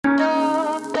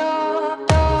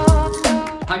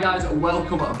guys,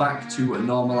 welcome back to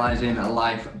Normalizing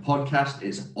Life podcast.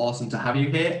 It's awesome to have you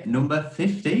here. Number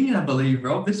 15, I believe,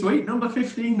 Rob, this week. Number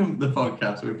 15 of the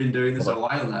podcast. We've been doing this a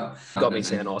while now. Got me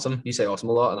saying awesome. You say awesome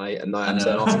a lot, and now I'm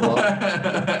saying awesome a lot.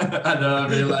 I know, I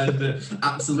realised it.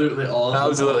 Absolutely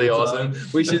awesome. Absolutely awesome.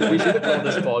 We should have called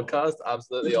this podcast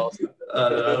Absolutely Awesome. I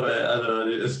know, mate. I know. I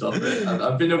need to stop it.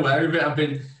 I've been aware of it. I've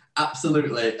been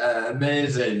absolutely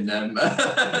amazing.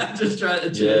 Just trying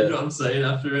to change what I'm saying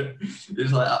after it.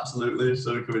 It's like absolutely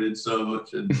so coming in so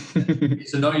much, and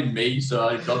it's annoying me.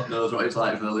 So God knows what it's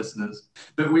like for the listeners.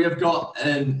 But we have got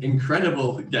an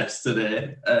incredible guest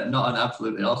today. Not an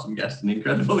absolutely awesome guest, an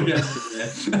incredible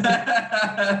guest today.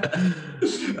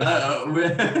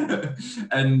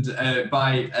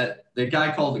 By the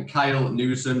guy called Kyle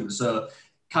Newsom. So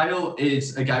Kyle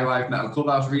is a guy who I've met on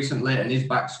Clubhouse recently, and his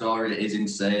backstory is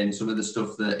insane. Some of the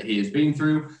stuff that he has been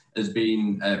through has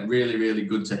been really, really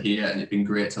good to hear, and it's been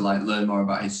great to learn more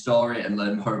about his story and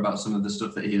learn more about some of the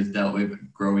stuff that he has dealt with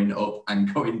growing up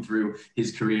and going through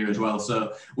his career as well.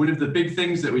 So one of the big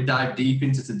things that we dive deep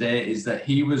into today is that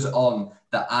he was on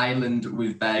the island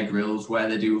with Bear Grylls, where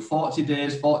they do 40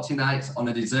 days, 40 nights on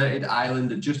a deserted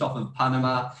island just off of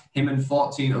Panama, him and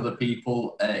 14 other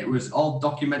people. It was all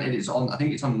documented. I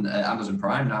think it's on Amazon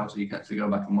Prime now, so you can actually go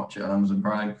back and watch it on Amazon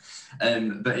Prime.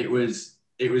 But it was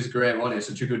great, wasn't it? It's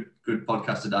such a good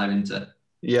podcast to dive into.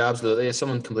 Yeah, absolutely. It's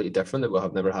someone completely different that we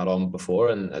have never had on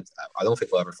before, and I don't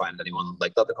think we'll ever find anyone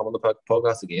like that to come on the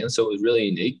podcast again. So it was really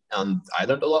unique, and I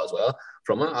learned a lot as well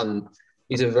from it, and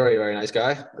he's a very, very nice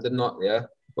guy.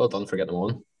 Well done for getting him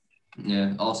on.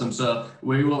 Yeah, awesome. So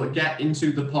we will get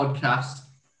into the podcast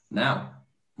now.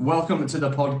 Welcome to the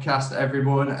podcast,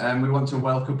 everyone. And we want to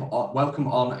welcome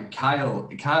on Kyle.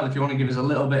 Kyle, if you want to give us a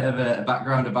little bit of a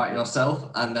background about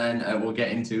yourself, and then we'll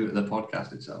get into the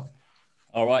podcast itself.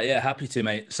 All right. Yeah, happy to,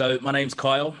 mate. So my name's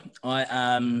Kyle. I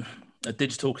am a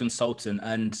digital consultant,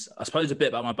 and I suppose a bit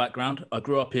about my background. I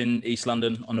grew up in East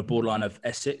London on the borderline of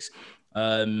Essex.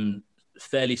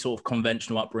 Fairly sort of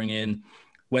conventional upbringing,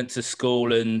 went to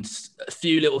school, and a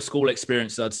few little school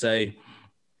experiences, I'd say,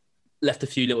 left a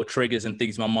few little triggers and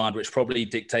things in my mind, which probably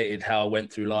dictated how I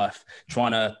went through life,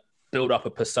 trying to build up a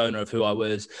persona of who I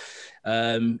was.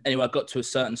 Anyway, I got to a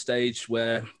certain stage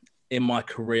where in my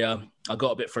career, I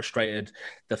got a bit frustrated.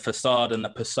 The facade and the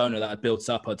persona that I built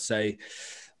up, I'd say,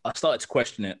 I started to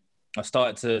question it. I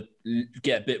started to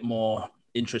get a bit more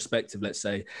introspective, let's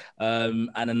say. And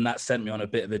then that sent me on a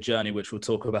bit of a journey, which we'll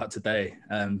talk about today.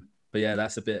 But yeah,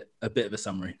 that's a bit of a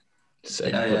summary.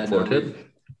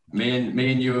 Me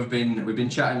and you we've been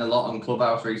chatting a lot on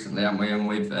Clubhouse recently, haven't we? And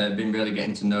we've been really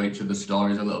getting to know each other's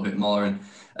stories a little bit more. And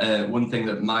one thing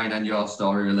that mine and your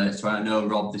story relates to, and I know,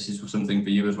 Rob, this is something for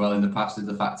you as well in the past, is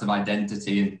the fact of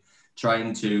identity and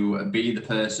trying to be the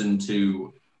person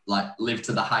to live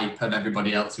to the hype of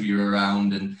everybody else who you're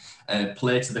around and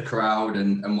play to the crowd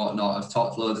and whatnot. I've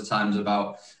talked loads of times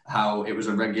about how it was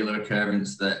a regular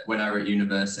occurrence that when I was at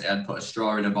university, I'd put a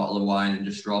straw in a bottle of wine and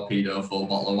just straw pedo a full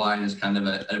bottle of wine as kind of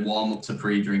a warm up to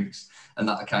pre-drinks and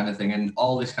that kind of thing. And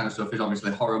all this kind of stuff is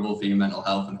obviously horrible for your mental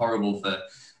health and horrible for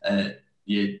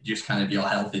your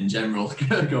health in general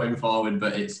going forward.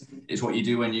 But it's what you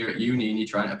do when you're at uni and you're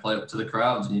trying to play up to the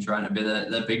crowds and you're trying to be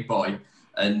the big boy.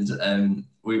 And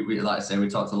we like I say, we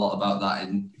talked a lot about that,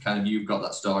 and kind of you've got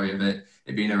that story of it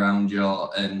being around your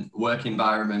work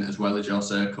environment as well as your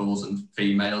circles and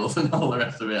females and all the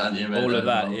rest of it, haven't you?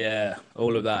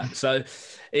 All of that. So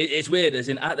it's weird, as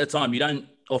in at the time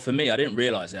for me, I didn't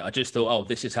realise it. I just thought, oh,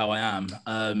 this is how I am.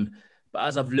 But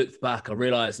as I've looked back, I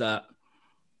realised that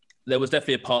there was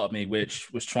definitely a part of me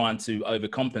which was trying to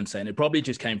overcompensate, and it probably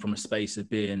just came from a space of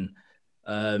being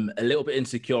a little bit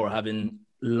insecure or having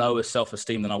lower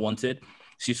self-esteem than I wanted.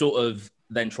 So you sort of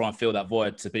then try and fill that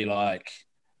void to be like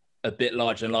a bit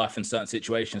larger than life in certain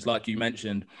situations, like you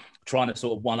mentioned, trying to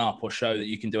sort of one up or show that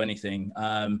you can do anything.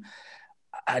 And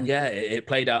yeah, it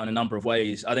played out in a number of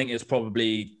ways. I think it's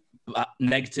probably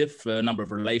negative for a number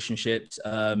of relationships.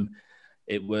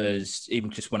 It was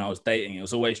even just when I was dating, it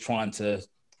was always trying to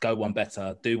go one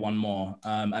better, do one more.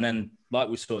 And then like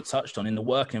we sort of touched on in the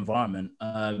work environment,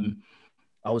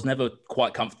 I was never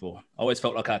quite comfortable. I always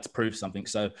felt like I had to prove something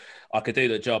so I could do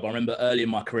the job. I remember early in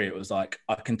my career, it was like,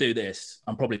 I can do this.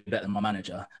 I'm probably better than my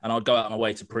manager. And I'd go out of my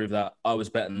way to prove that I was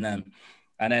better than them.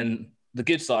 And then the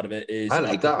good side of it is... I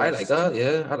like that.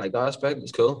 Yeah, I like that aspect.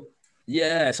 It's cool.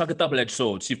 Yeah, it's like a double-edged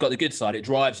sword. So you've got the good side, it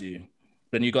drives you.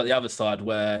 Then you've got the other side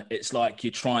where it's like you're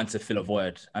trying to fill a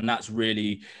void. And that's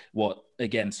really what,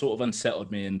 again, sort of unsettled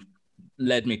me and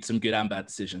led me to some good and bad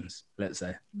decisions, let's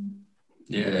say.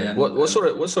 Yeah. What sort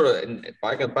of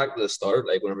back to the start,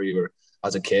 like whenever you were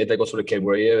as a kid, like what sort of kid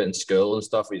were you in school and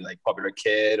stuff? Were you like popular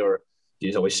kid, or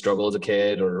did you always struggle as a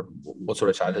kid, or what sort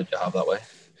of childhood did you have that way?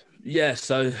 Yeah,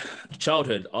 so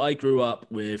childhood, I grew up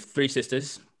with three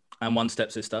sisters and one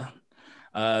stepsister.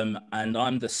 And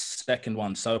I'm the second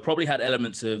one. So I probably had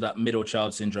elements of that middle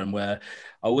child syndrome where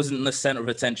I wasn't the center of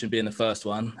attention being the first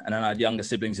one. And then I had younger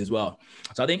siblings as well.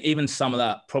 So I think even some of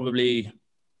that probably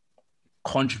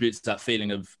contributes to that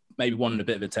feeling of maybe wanting a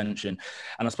bit of attention.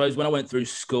 And I suppose when I went through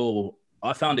school,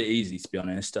 I found it easy, to be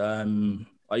honest.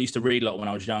 I used to read a lot when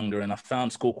I was younger and I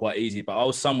found school quite easy, but I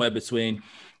was somewhere between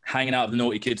hanging out with the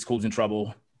naughty kids causing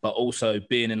trouble, but also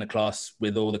being in the class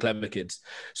with all the clever kids.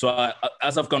 So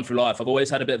as I've gone through life, I've always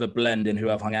had a bit of a blend in who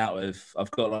I've hung out with.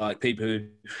 I've got like people who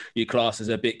you class as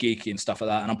a bit geeky and stuff like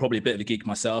that. And I'm probably a bit of a geek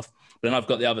myself. But then I've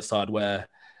got the other side where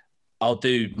I'll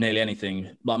do nearly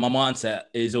anything. Like my mindset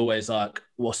is always like,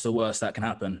 what's the worst that can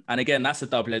happen? And again, that's a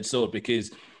double-edged sword because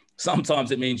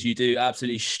sometimes it means you do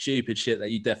absolutely stupid shit that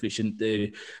you definitely shouldn't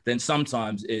do. Then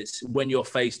sometimes it's when you're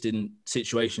faced in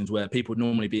situations where people would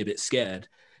normally be a bit scared,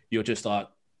 you're just like,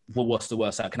 well, what's the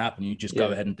worst that can happen? You just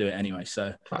go ahead and do it anyway.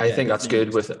 So I think that's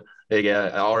good with like,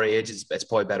 at our age. It's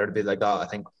probably better to be like that. I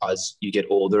think as you get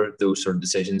older, those sort of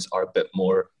decisions are a bit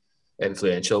more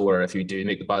influential, where if you do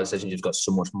make the bad decision, you've got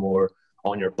so much more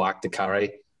on your back to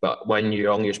carry. But when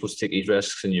you're young, you're supposed to take these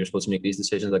risks and you're supposed to make these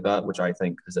decisions like that, which I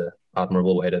think is an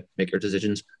admirable way to make your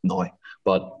decisions now.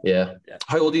 But yeah.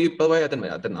 How old are you, by the way? I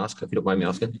didn't ask, if you don't mind me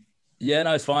asking. Yeah,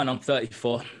 no, it's fine. I'm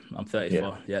 34.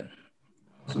 Yeah.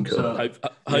 Cool. So,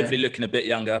 hopefully looking a bit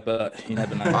younger, but you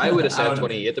never know. I would have said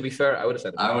 28, to be fair. I would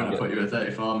have put you at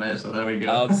 34, mate, so there we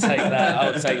go. I'll take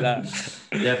that.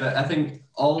 Yeah, but I think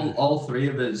all three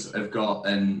of us have got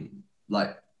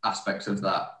like aspects of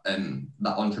that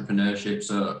that entrepreneurship.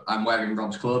 So I'm wearing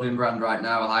Rob's clothing brand right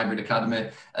now, Hybrid Academy,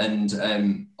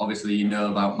 and obviously you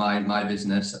know about my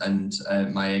business and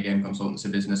my A-Game consultancy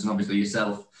business, and obviously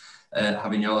yourself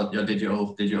having your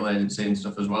digital agency and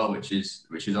stuff as well, which is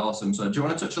awesome. So do you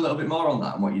want to touch a little bit more on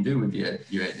that and what you do with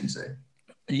your agency?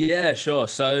 Yeah, sure.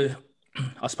 So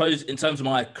I suppose in terms of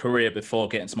my career before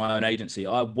getting to my own agency,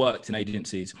 I worked in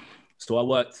agencies. So I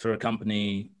worked for a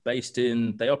company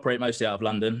they operate mostly out of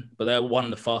London, but they're one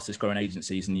of the fastest growing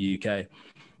agencies in the UK.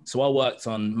 So I worked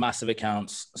on massive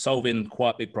accounts, solving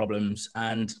quite big problems.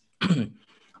 And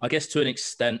I guess to an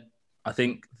extent, I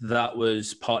think that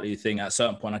was partly the thing. At a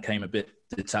certain point, I came a bit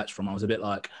detached from. I was a bit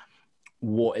like,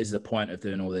 what is the point of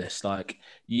doing all this? Like,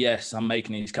 yes, I'm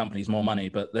making these companies more money,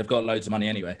 but they've got loads of money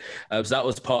anyway. So that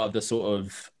was part of the sort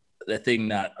of the thing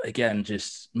that, again,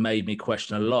 just made me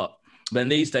question a lot. Then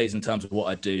these days, in terms of what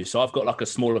I do, so I've got like a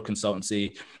smaller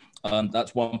consultancy.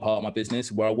 That's one part of my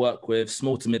business where I work with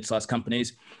small to mid-sized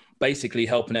companies, basically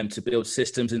helping them to build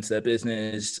systems into their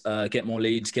business, get more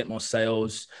leads, get more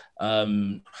sales,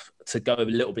 to go a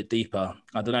little bit deeper.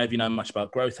 I don't know if you know much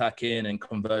about growth hacking and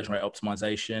conversion rate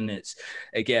optimization. It's,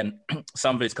 again,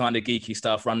 some of it's kind of geeky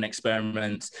stuff, running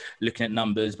experiments, looking at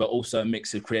numbers, but also a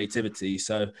mix of creativity.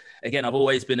 So again, I've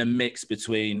always been a mix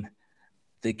between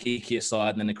the geekier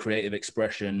side and then the creative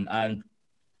expression. And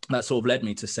that sort of led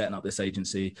me to setting up this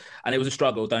agency. And it was a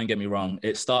struggle, don't get me wrong.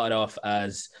 It started off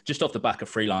as just off the back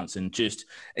of freelancing, just,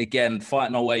 again,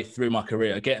 fighting our way through my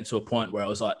career, getting to a point where I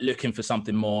was like looking for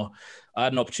something more. I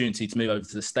had an opportunity to move over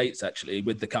to the States, actually,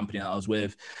 with the company that I was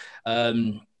with. Like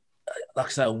I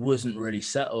said, I wasn't really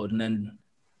settled. And then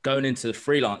going into the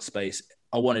freelance space,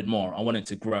 I wanted more. I wanted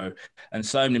to grow. And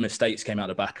so many mistakes came out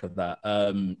the back of that.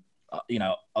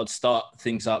 I'd start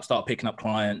things up, start picking up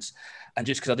clients. And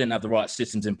just because I didn't have the right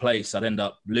systems in place, I'd end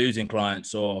up losing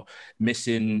clients or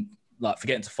missing, like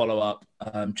forgetting to follow up,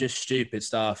 just stupid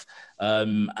stuff.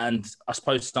 And I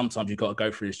suppose sometimes you've got to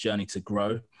go through this journey to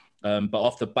grow. But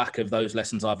off the back of those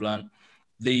lessons I've learned,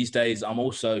 these days I'm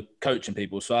also coaching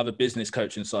people. So I have a business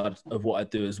coaching side of what I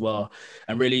do as well.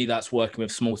 And really that's working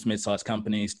with small to mid-sized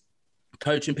companies,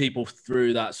 coaching people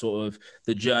through that sort of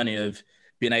the journey of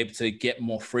being able to get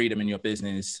more freedom in your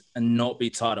business and not be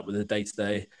tied up with the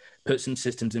day-to-day. Put some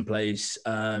systems in place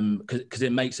because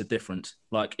it makes a difference.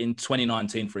 Like in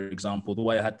 2019, for example, the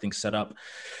way I had things set up,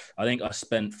 I think I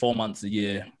spent 4 months a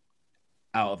year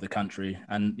out of the country.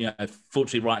 And,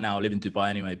 fortunately right now I live in Dubai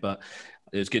anyway, but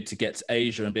it was good to get to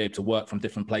Asia and be able to work from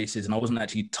different places. And I wasn't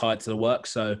actually tied to the work.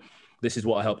 So this is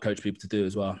what I help coach people to do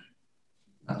as well.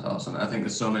 That's awesome. I think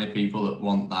there's so many people that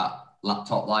want that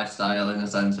laptop lifestyle in a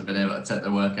sense of being able to take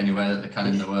their work anywhere that they can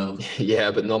in the world.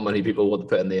 Yeah, but not many people want to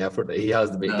put in the effort that he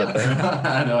has to get there.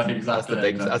 I know,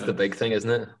 exactly. That's the big thing, isn't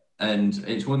it? And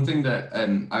it's one thing that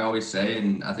I always say,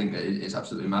 and I think that it's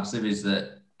absolutely massive, is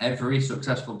that every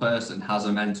successful person has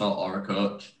a mentor or a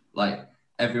coach. Like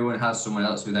everyone has someone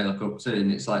else who they look up to,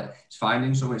 and it's like it's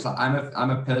finding someone. It's like I'm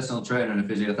a personal trainer and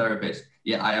a physiotherapist.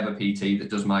 Yeah, I have a PT that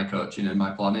does my coaching and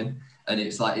my planning, and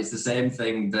it's like it's the same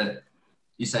thing that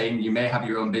you're saying. You may have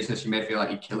your own business, you may feel like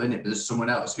you're killing it, but there's someone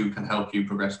else who can help you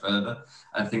progress further.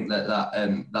 And I think that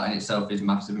in itself is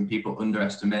massive, and people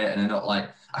underestimate and are not like,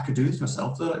 I could do this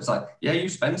myself though. It's like, yeah, you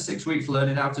spend 6 weeks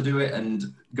learning how to do it and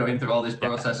going through all this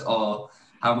process, or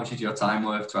how much is your time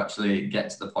worth to actually get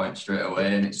to the point straight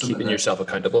away? And it's keeping yourself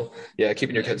accountable. Yeah,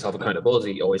 keeping yourself accountable is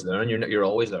you always learn. You're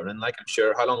always learning. Like, I'm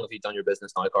sure. How long have you done your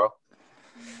business now, Carl?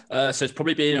 So it's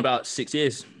probably been about 6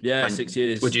 years. Yeah, and 6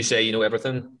 years. Would you say you know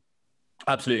everything?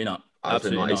 Absolutely not.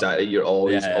 Absolutely not. Exactly. You're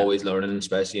always learning,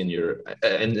 especially in your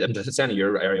and I'm just saying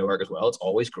your area of work as well. It's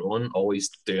always growing, always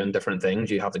doing different things.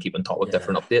 You have to keep on top of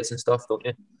different updates and stuff, don't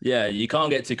you? Yeah, you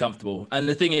can't get too comfortable. And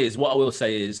the thing is, what I will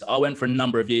say is, I went for a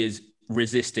number of years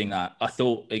resisting that. I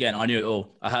thought, again, I knew it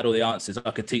all. I had all the answers. I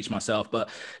could teach myself. But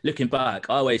looking back,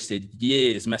 I wasted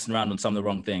years messing around on some of the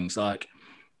wrong things. Like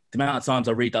the amount of times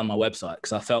I redone my website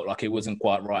because I felt like it wasn't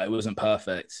quite right. It wasn't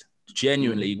perfect.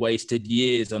 Genuinely wasted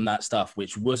years on that stuff,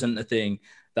 which wasn't the thing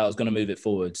that was going to move it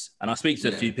forwards. And I speak to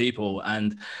a few people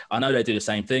and I know they do the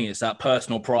same thing. It's that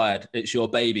personal pride. It's your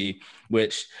baby,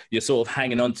 which you're sort of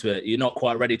hanging on to it. You're not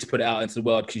quite ready to put it out into the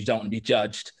world because you don't want to be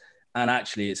judged. And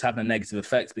actually it's having a negative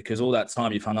effect because all that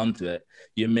time you've hung on to it,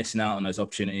 you're missing out on those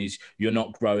opportunities. You're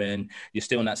not growing. You're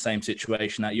still in that same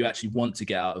situation that you actually want to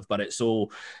get out of, but it's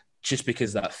all just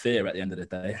because of that fear at the end of the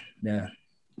day. Yeah.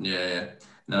 Yeah.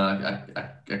 No, I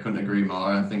couldn't agree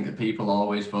more. I think that people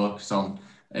always focus on,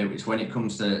 it's when it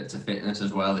comes to fitness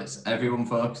as well, it's everyone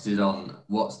focuses on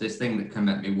what's this thing that can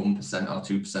make me 1% or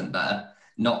 2% better,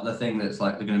 not the thing that's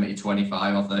like they're going to make you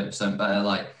 25 or 30% better.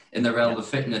 Like in the realm of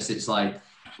fitness, it's like,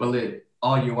 well,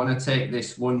 you want to take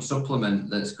this one supplement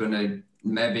that's going to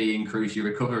maybe increase your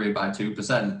recovery by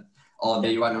 2%. Or do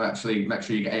you want to actually make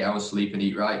sure you get 8 hours sleep and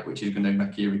eat right, which is going to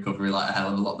make your recovery like a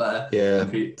hell of a lot better? Yeah,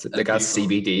 like that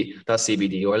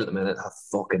CBD oil at the minute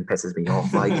fucking pisses me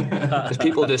off. Like, there's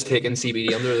people just taking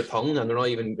CBD under the tongue and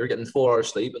they're getting 4 hours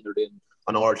sleep and they're doing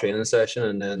an hour training session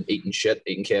and then eating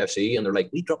KFC and they're like,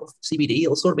 we drop a CBD,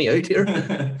 it'll sort me out here.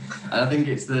 And I think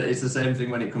it's the same thing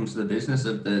when it comes to the business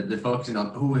of the focusing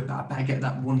on, I better get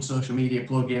that one social media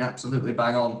plug-in absolutely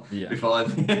bang on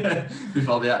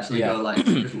before they actually go like,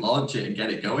 just launch it and get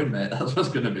it going, mate. That's what's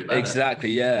going to be better. Exactly,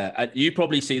 yeah. And you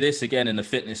probably see this again in the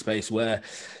fitness space where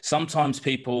sometimes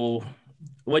people,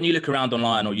 when you look around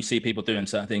online or you see people doing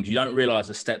certain things, you don't realize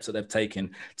the steps that they've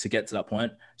taken to get to that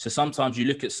point. So sometimes you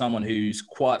look at someone who's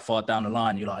quite far down the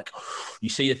line, you're like, you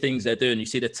see the things they're doing, you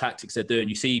see the tactics they're doing,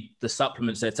 you see the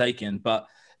supplements they're taking, but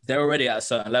they're already at a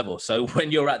certain level. So when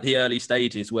you're at the early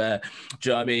stages where, do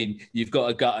you know what I mean, you've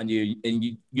got a gut and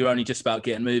you're only just about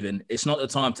getting moving, it's not the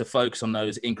time to focus on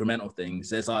those incremental things.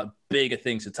 There's like bigger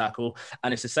things to tackle.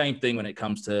 And it's the same thing when it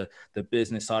comes to the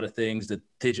business side of things, the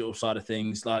digital side of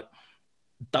things. Like,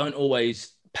 don't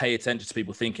always pay attention to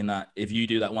people thinking that if you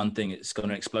do that one thing, it's going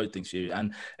to explode things for you.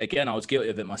 And again, I was guilty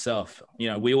of it myself. You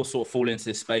know, we all sort of fall into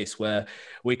this space where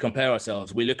we compare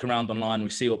ourselves. We look around online, we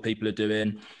see what people are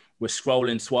doing. We're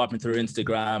scrolling, swiping through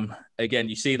Instagram. Again,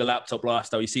 you see the laptop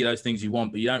lifestyle, you see those things you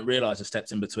want, but you don't realize the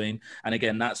steps in between. And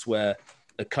again, that's where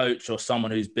a coach or someone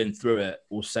who's been through it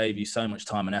will save you so much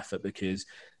time and effort because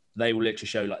they will literally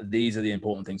show you, like, these are the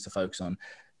important things to focus on.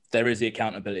 There is the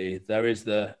accountability. There is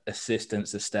the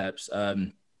assistance, the steps.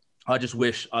 I just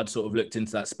wish I'd sort of looked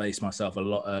into that space myself a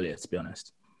lot earlier, to be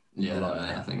honest. Yeah,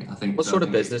 I think. What sort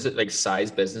of businesses, like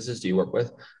size businesses, do you work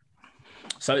with?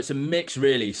 So it's a mix,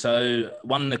 really. So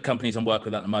one of the companies I'm working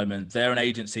with at the moment, they're an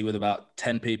agency with about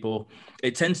 10 people.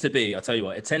 It tends to be, I'll tell you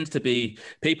what, it tends to be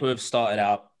people who have started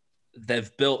out,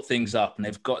 they've built things up and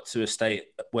they've got to a state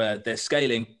where they're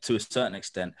scaling to a certain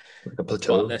extent. Like a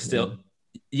plateau. But they're still,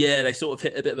 they sort of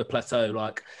hit a bit of a plateau.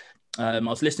 Like I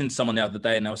was listening to someone the other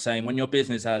day and they were saying when your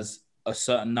business has a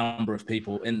certain number of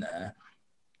people in there,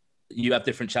 you have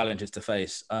different challenges to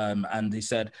face. And he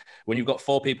said, when you've got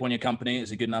 4 people in your company,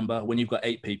 it's a good number. When you've got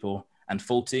 8 people and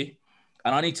 40,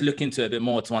 and I need to look into it a bit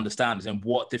more to understand and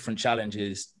what different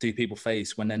challenges do people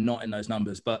face when they're not in those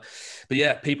numbers. But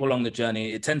yeah, people along the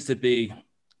journey, it tends to be,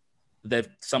 they're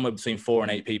somewhere between 4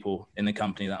 and 8 people in the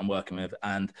company that I'm working with.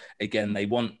 And again,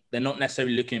 they're not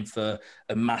necessarily looking for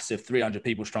a massive 300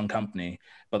 people strong company,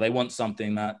 but they want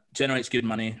something that generates good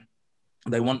money.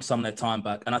 They want some of their time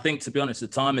back. And I think, to be honest, the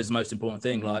time is the most important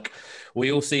thing. Like,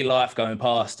 we all see life going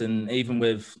past, and even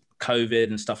with COVID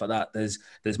and stuff like that,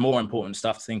 there's more important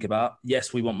stuff to think about.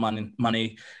 Yes, we want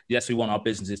money. Yes, we want our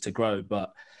businesses to grow,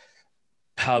 but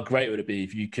how great would it be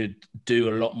if you could do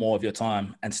a lot more of your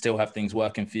time and still have things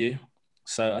working for you?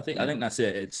 So I think that's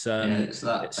it. It's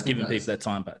giving people their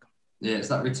time back. Yeah, it's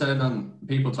that return on,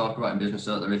 people talk about in business,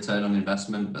 the return on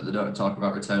investment, but they don't talk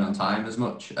about return on time as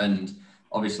much. And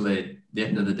obviously, at the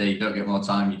end of the day, you don't get more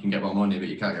time, you can get more money, but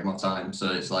you can't get more time.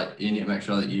 So it's like, you need to make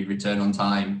sure that your return on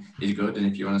time is good. And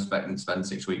if you want to spend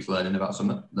 6 weeks learning about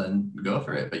something, then go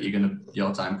for it. But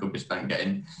your time could be spent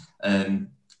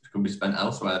could be spent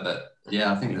elsewhere. But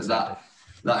yeah, I think that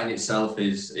in itself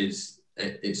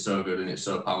it's so good and it's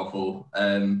so powerful.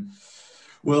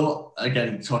 Well,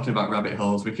 again, talking about rabbit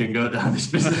holes, we can go down this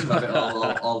business rabbit hole,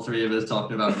 all three of us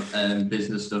talking about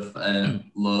business stuff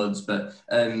loads. But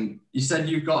you said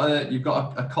you've got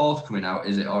a course coming out,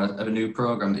 is it, or a new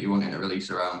program that you're wanting to release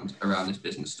around this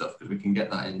business stuff? Because we can get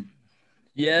that in.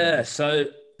 Yeah, so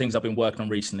things I've been working on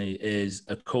recently is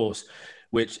a course,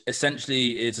 which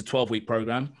essentially is a 12-week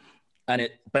program. And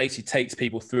it basically takes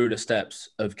people through the steps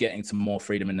of getting to more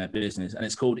freedom in their business. And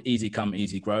it's called Easy Come,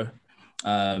 Easy Grow.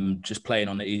 Just playing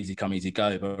on the easy come, easy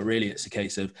go. But really, it's a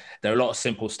case of there are a lot of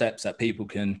simple steps that people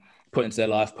can put into their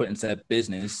life, put into their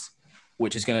business,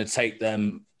 which is going to take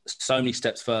them so many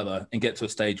steps further and get to a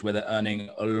stage where they're earning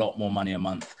a lot more money a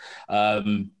month.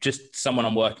 Just someone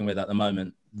I'm working with at the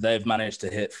moment, they've managed to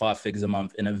hit 5 figures a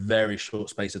month in a very short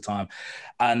space of time.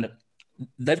 And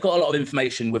they've got a lot of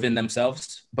information within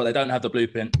themselves, but they don't have the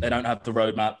blueprint. They don't have the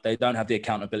roadmap. They don't have the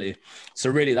accountability. So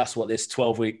really, that's what this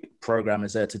 12-week program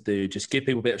is there to do. Just give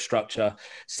people a bit of structure,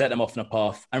 set them off on a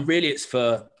path. And really, it's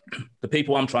for the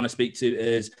people I'm trying to speak to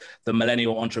is the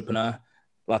millennial entrepreneur.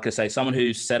 Like I say, someone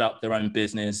who's set up their own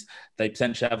business. They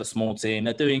potentially have a small team.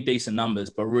 They're doing decent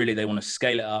numbers, but really they want to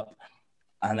scale it up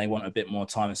and they want a bit more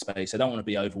time and space. They don't want to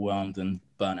be overwhelmed and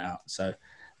burnt out. So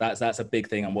that's a big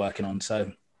thing I'm working on.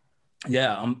 So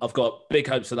yeah, I've got big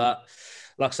hopes for that.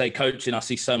 Like I say, coaching, I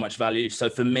see so much value.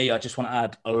 So for me, I just want to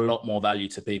add a lot more value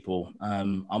to people.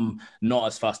 I'm not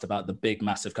as fussed about the big,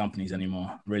 massive companies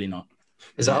anymore. Really not.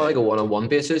 Is that like a one-on-one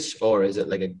basis, or is it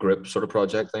like a group sort of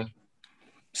project thing?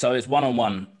 So it's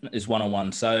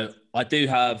one-on-one. So I do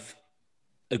have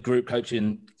a group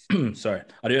coaching.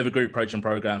 I do have a group coaching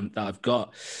program that I've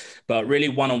got, but really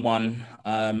one-on-one.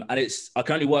 And I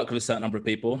can only work with a certain number of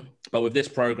people, but with this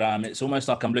program, it's almost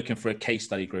like I'm looking for a case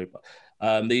study group.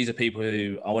 These are people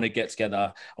who I want to get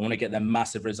together. I want to get them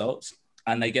massive results,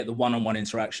 and they get the one-on-one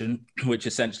interaction, which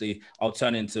essentially I'll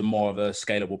turn into more of a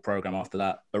scalable program after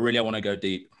that. But really, I want to go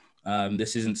deep.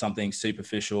 This isn't something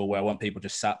superficial where I want people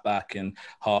just sat back and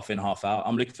half in, half out.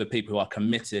 I'm looking for people who are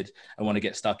committed and want to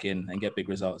get stuck in and get big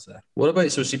results there. What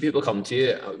about, so see people come to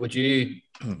you, would you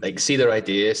like see their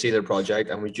idea, see their project,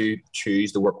 and would you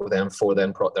choose to work with them for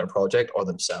their project or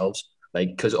themselves?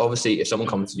 Like, because obviously if someone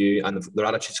comes to you and they're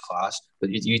at a class,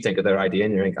 but you think of their idea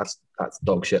and you're like, that's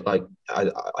dog shit. Like, how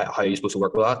are you supposed to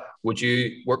work with that? Would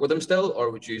you work with them still,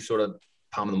 or would you sort of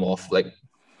palm them off? Like,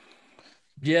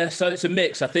 yeah, so it's a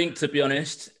mix. I think, to be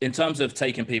honest, in terms of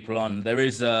taking people on,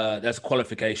 there's a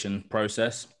qualification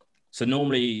process. So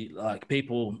normally, like,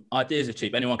 ideas are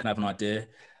cheap. Anyone can have an idea.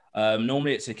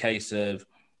 Normally, it's a case of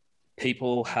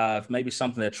people have maybe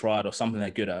something they've tried or something they're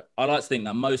good at. I like to think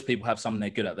that most people have something they're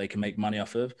good at they can make money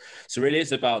off of. So really,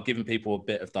 it's about giving people a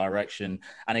bit of direction.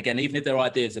 And again, even if their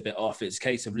idea is a bit off, it's a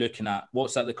case of looking at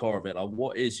what's at the core of it. Like,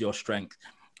 what is your strength?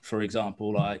 For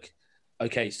example, like,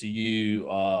 okay, so you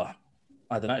are,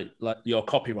 I don't know, like, you're a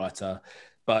copywriter,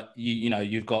 but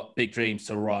you've got big dreams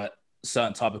to write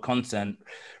certain type of content.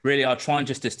 Really, I'll try and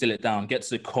just distill it down, get to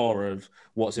the core of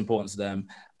what's important to them,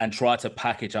 and try to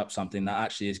package up something that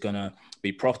actually is going to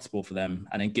be profitable for them,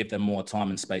 and then give them more time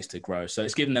and space to grow. So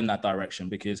it's giving them that direction,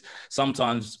 because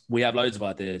sometimes we have loads of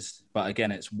ideas, but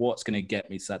again, it's what's going to get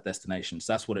me to that destination.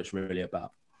 So that's what it's really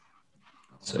about.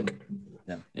 Sick.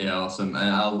 Yeah, awesome. And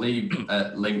I'll leave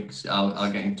links.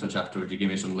 I'll get in touch afterwards. You give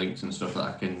me some links and stuff that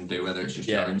I can do, whether it's just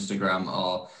your Instagram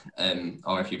or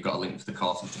if you've got a link for the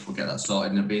course and stuff, we'll get that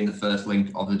sorted, and it'll be in the first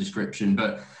link of the description.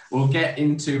 But we'll get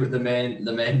into the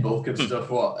main bulk of stuff.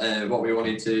 What we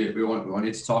wanted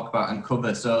to talk about and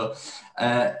cover. So,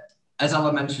 as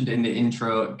Alan mentioned in the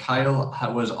intro, Kyle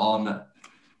was on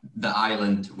the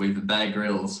island with Bear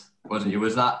Grylls, wasn't he?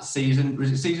 Was it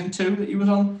season 2 that he was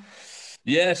on?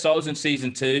 Yeah, so I was in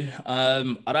season 2.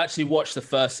 I'd actually watched the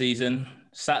first season,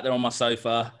 sat there on my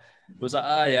sofa, was like,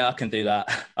 oh yeah, I can do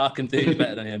that. I can do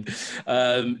better than him.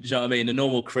 Do you know what I mean? The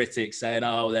normal critics saying,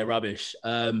 oh, they're rubbish.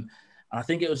 And I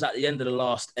think it was at the end of the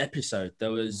last episode,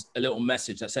 there was a little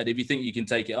message that said, if you think you can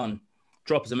take it on,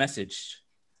 drop us a message.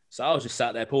 So I was just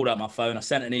sat there, pulled out my phone. I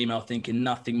sent an email thinking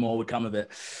nothing more would come of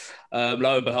it.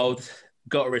 Lo and behold,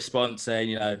 got a response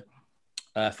saying,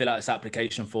 fill out this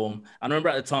application form. And I remember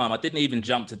at the time, I didn't even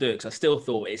jump to do it because I still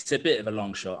thought it's a bit of a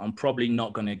long shot. I'm probably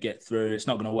not going to get through. It's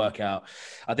not going to work out.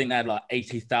 I think they had like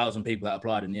 80,000 people that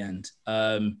applied in the end.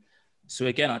 So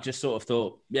again, I just sort of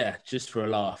thought, yeah, just for a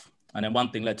laugh. And then one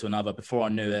thing led to another. Before I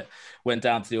knew it, went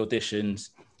down to the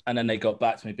auditions, and then they got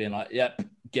back to me being like, yep,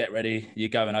 get ready, you're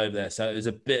going over there. So it was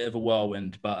a bit of a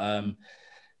whirlwind, but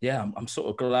yeah, I'm sort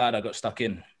of glad I got stuck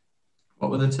in.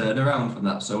 What were the turnaround from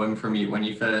that? So when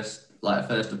you first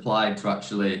applied to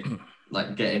actually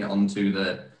like getting onto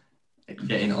the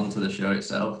show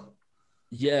itself?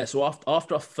 Yeah, so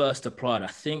after I first applied, I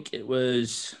think it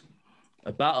was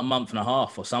about a month and a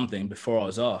half or something before I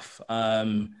was off.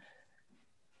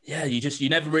 Yeah, you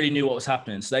never really knew what was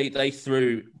happening. So they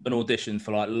threw an audition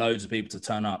for like loads of people to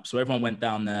turn up. So everyone went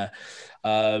down there,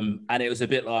 and it was a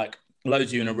bit like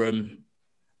loads of you in a room,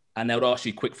 and they would ask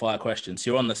you quick fire questions. So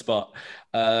you're on the spot,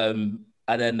 and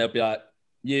then they'll be like,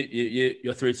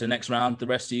 you're through to the next round. The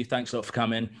rest of you, thanks a lot for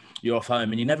coming. You're off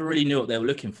home, and you never really knew what they were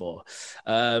looking for.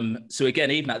 So again,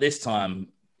 even at this time,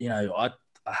 you know, I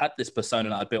had this persona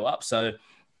that I built up, so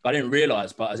I didn't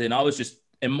realize. But as in, I was just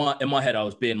in my head, I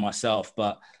was being myself,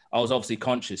 but I was obviously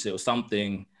conscious it was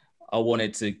something I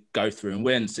wanted to go through and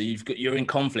win. So you're in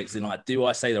conflicts in like, do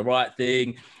I say the right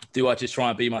thing? Do I just try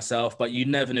and be myself? But you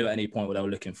never knew at any point what they were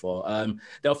looking for.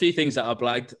 There were a few things that I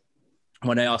blagged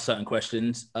when they asked certain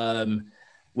questions,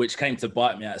 which came to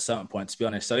bite me at a certain point, to be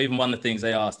honest. So even one of the things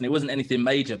they asked, and it wasn't anything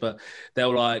major, but they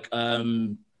were like,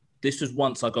 this was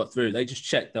once I got through. They just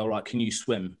checked. They were like, can you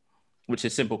swim? Which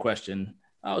is a simple question.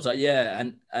 I was like, yeah.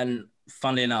 And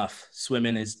funnily enough,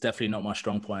 swimming is definitely not my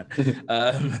strong point,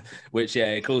 which,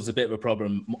 yeah, it caused a bit of a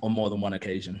problem on more than one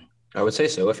occasion. I would say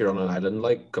so if you're on an island,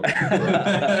 like. I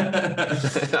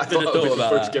thought about that.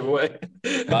 First giveaway.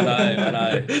 I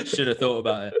know. Should have thought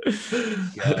about it.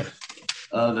 Yeah.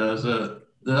 Oh no, so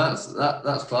that's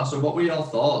class. So what were your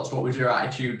thoughts? What was your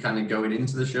attitude kind of going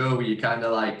into the show? Were you kind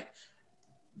of like,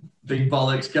 big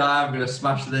bollocks guy, I'm going to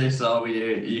smash this, or were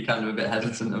you kind of a bit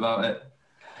hesitant about it?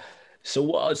 So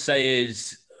what I'd say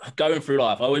is, going through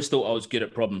life, I always thought I was good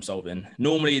at problem solving.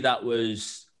 Normally that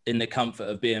was in the comfort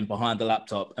of being behind the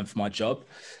laptop and for my job.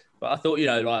 But I thought, you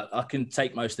know, like I can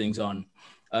take most things on.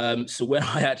 So when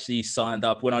I actually signed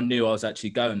up, when I knew I was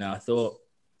actually going there, I thought,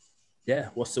 yeah,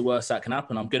 what's the worst that can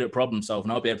happen? I'm good at problem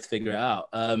solving. I'll be able to figure it out.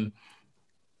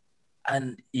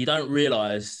 And you don't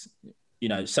realize, you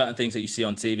know, certain things that you see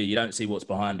on TV, you don't see what's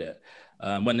behind it.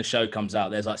 When the show comes out,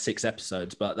 there's like 6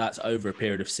 episodes, but that's over a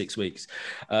period of 6 weeks.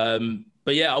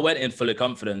 But yeah, I went in full of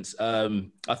confidence. I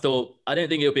didn't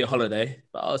think it would be a holiday,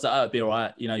 but I was like, oh, it'd be all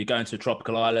right. You know, you're going to a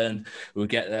tropical island, we'll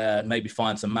get there, maybe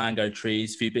find some mango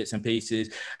trees, a few bits and pieces.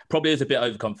 Probably was a bit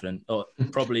overconfident, or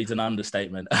probably is an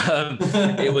understatement.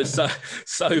 It was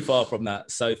so far from that,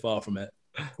 so far from it.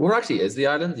 Where actually is the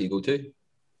island you go to?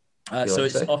 So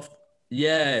it's off.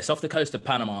 Yeah, it's off the coast of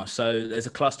Panama. So there's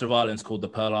a cluster of islands called the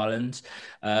Pearl Islands.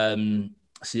 So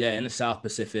yeah, in the South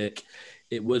Pacific,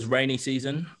 it was rainy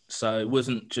season. So it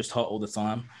wasn't just hot all the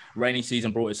time. Rainy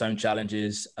season brought its own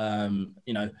challenges.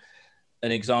 You know,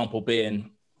 an example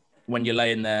being when you're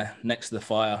laying there next to the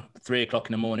fire, 3 o'clock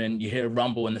in the morning, you hear a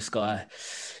rumble in the sky,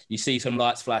 you see some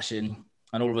lights flashing,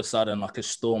 and all of a sudden, like a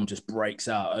storm just breaks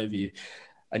out over you.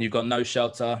 And you've got no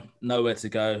shelter, nowhere to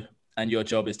go. And your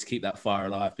job is to keep that fire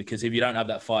alive, because if you don't have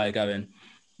that fire going,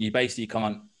 you basically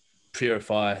can't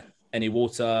purify any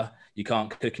water, you can't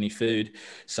cook any food.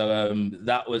 So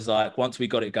that was like, once we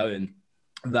got it going,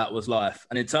 that was life.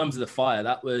 And in terms of the fire,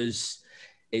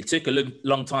 it took a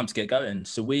long time to get going.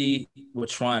 So we were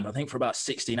trying, I think, for about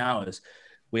 16 hours.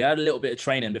 We had a little bit of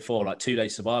training before, like 2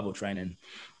 days survival training.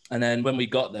 And then when we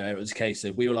got there, it was a case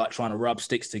of we were like trying to rub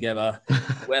sticks together.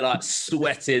 We're like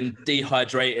sweating,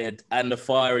 dehydrated, and the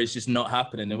fire is just not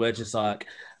happening. And we're just like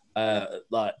at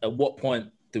what point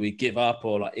do we give up,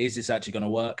 or like, is this actually going to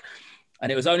work?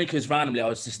 And it was only because randomly I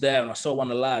was just there and I saw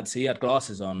one of the lads, he had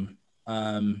glasses on.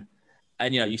 And,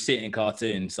 you know, you see it in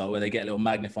cartoons, so where they get a little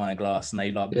magnifying glass and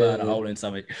they like burn a hole in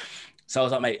something. So I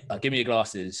was like, mate, give me your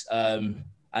glasses. And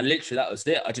literally that was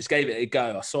it. I just gave it a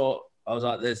go. I was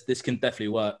like, this can definitely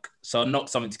work. So I knocked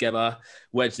something together,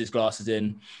 wedged his glasses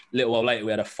in. A little while later,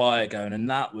 we had a fire going. And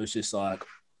that was just like,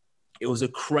 it was a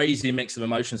crazy mix of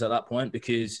emotions at that point,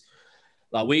 because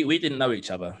like we didn't know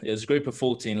each other. It was a group of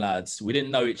 14 lads. We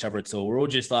didn't know each other at all. We're all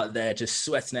just like there, just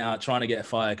sweating out, trying to get a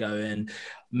fire going.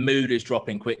 Mood is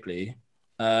dropping quickly.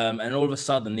 And all of a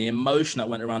sudden, the emotion that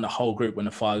went around the whole group when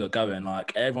the fire got going,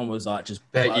 like everyone was like just.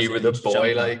 Bet you were the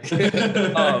boy, like.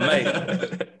 Oh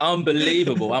mate,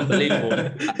 unbelievable. And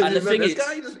the thing is,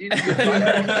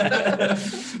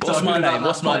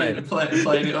 what's my name?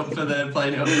 Playing it up for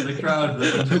the crowd.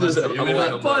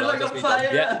 Boys, I got fire.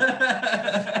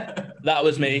 Yeah. That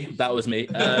was me.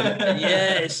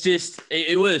 Yeah, it's just,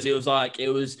 it was like,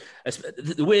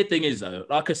 the weird thing is though,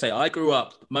 like I say, I grew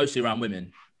up mostly around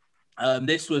women.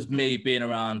 This was me being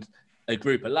around a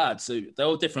group of lads. So they're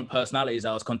all different personalities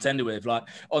I was contending with. Like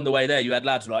on the way there, you had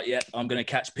lads like, yeah, I'm going to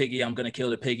catch Piggy. I'm going to kill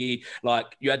the Piggy.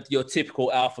 Like you had your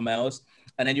typical alpha males.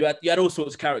 And then you had all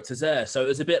sorts of characters there. So it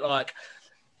was a bit like,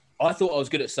 I thought I was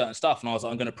good at certain stuff and I was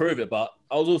like, I'm going to prove it. But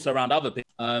I was also around other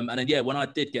people. And then, yeah, when I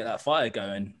did get that fire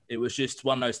going, it was just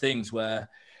one of those things where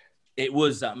it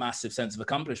was that massive sense of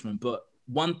accomplishment. But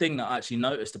one thing that I actually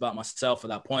noticed about myself at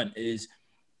that point is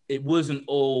it wasn't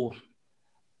all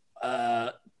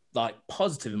like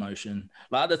positive emotion.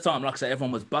 Like at the time, like I said,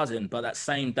 everyone was buzzing. But that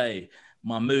same day,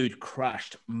 my mood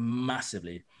crashed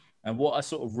massively. And what I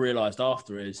sort of realized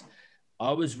after is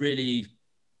I was really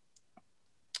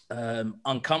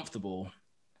uncomfortable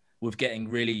with getting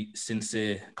really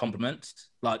sincere compliments.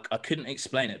 Like I couldn't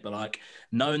explain it, but like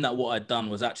knowing that what I'd done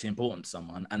was actually important to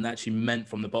someone and actually meant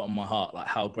from the bottom of my heart, like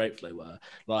how grateful they were,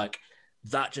 like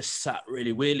that just sat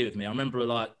really weirdly with me. I remember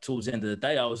like towards the end of the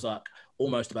day, I was like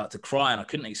almost about to cry and I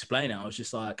couldn't explain it. I was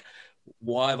just like,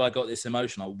 why have I got this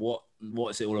emotion? Like, what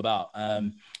is it all about?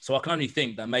 So I can only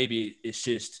think that maybe it's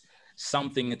just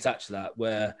something attached to that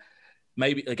where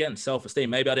maybe, again, self-esteem,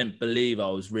 maybe I didn't believe I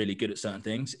was really good at certain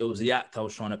things. It was the act I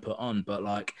was trying to put on, but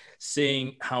like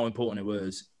seeing how important it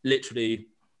was, literally,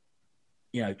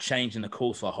 you know, changing the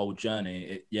course of our whole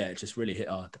journey, it just really hit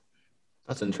hard.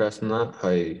 That's interesting, that.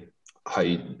 How do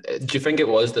you think it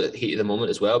was the heat of the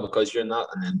moment as well, because you're in that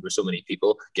and then there's so many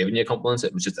people giving you compliments?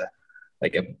 It was just a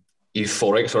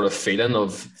euphoric sort of feeling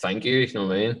of thank you, you know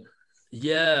what I mean?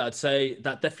 Yeah, I'd say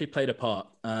that definitely played a part.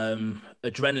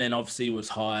 Adrenaline obviously was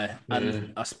high.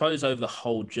 And I suppose over the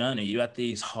whole journey, you had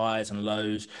these highs and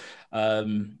lows. But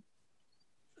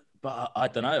I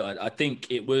don't know. I think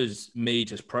it was me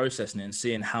just processing it and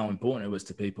seeing how important it was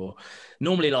to people.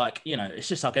 Normally, like, you know, it's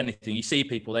just like anything. You see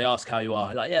people, they ask how you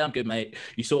are. Like, yeah, I'm good, mate.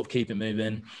 You sort of keep it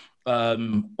moving.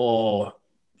 Or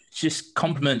just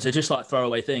compliments are just like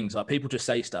throwaway things. Like people just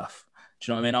say stuff.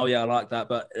 Do you know what I mean? Oh, yeah, I like that.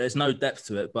 But there's no depth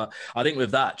to it. But I think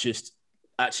with that, just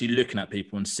actually looking at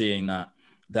people and seeing that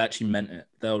they actually meant it.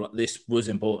 They were like, this was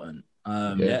important.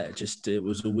 It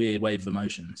was a weird wave of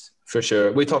emotions. For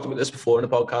sure. We talked about this before in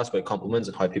the podcast about compliments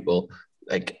and how people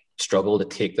like struggle to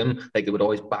take them. Like they would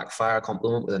always backfire a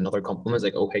compliment with another compliment. It's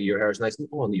like, oh, hey, your hair is nice.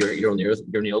 Oh,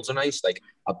 your nails are nice. Like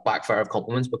a backfire of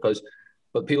compliments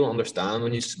but people understand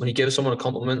when you give someone a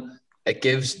compliment, it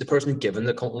gives the person giving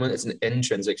the compliment, it's an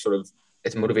intrinsic sort of,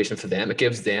 it's motivation for them. It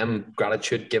gives them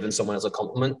gratitude giving someone else a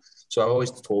compliment. So I've always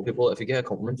told people, if you get a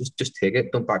compliment, just take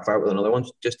it. Don't backfire with another one.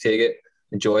 Just take it,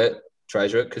 enjoy it,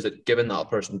 treasure it, because it giving that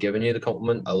person giving you the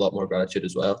compliment a lot more gratitude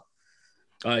as well.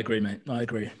 I agree, mate. I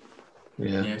agree.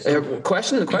 Yeah.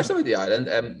 Question about the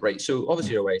island. Right. So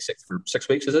obviously you're away for 6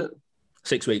 weeks, is it?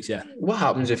 6 weeks, yeah. What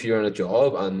happens if you're in a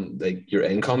job and like your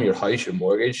income, your house, your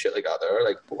mortgage, shit like that there?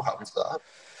 Like what happens to that?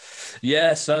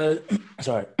 Yeah, so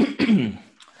sorry.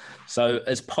 So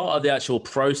as part of the actual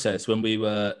process when we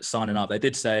were signing up, they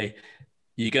did say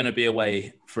you're going to be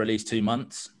away for at least 2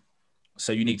 months.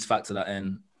 So you need to factor that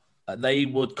in. They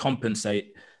would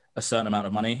compensate a certain amount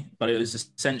of money, but it was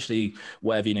essentially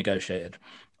whatever you negotiated.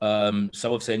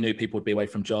 So obviously I knew people would be away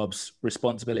from jobs,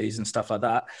 responsibilities and stuff like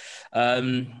that.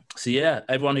 So yeah,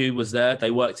 everyone who was there,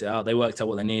 they worked it out. They worked out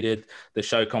what they needed. The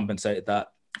show compensated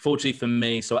that. Fortunately for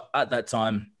me, so at that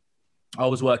time, I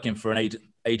was working for an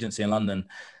agency in London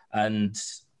and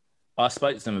I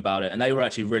spoke to them about it and they were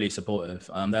actually really supportive.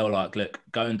 They were like, look,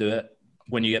 go and do it.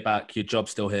 When you get back, your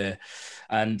job's still here.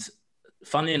 And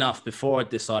funnily enough, before I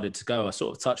decided to go, I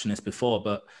sort of touched on this before,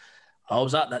 but I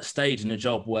was at that stage in the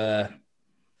job where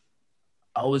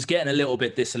I was getting a little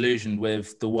bit disillusioned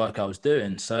with the work I was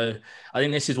doing. So I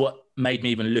think this is what made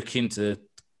me even look into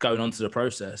going on to the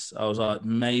process. I was like,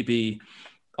 maybe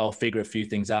I'll figure a few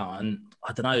things out. And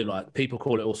I don't know, like people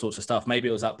call it all sorts of stuff. Maybe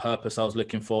it was that purpose I was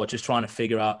looking for, just trying to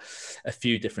figure out a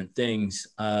few different things.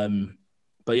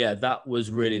 But yeah, that was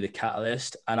really the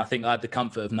catalyst. And I think I had the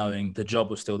comfort of knowing the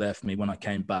job was still there for me when I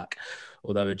came back,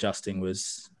 although adjusting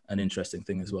was an interesting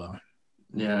thing as well.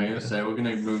 Yeah, I'm going to say, we're going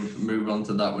to move on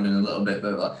to that one in a little bit.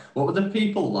 But like, what were the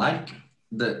people like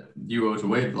that you were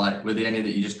with? Like, were there any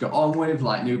that you just got on with,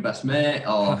 like new best mate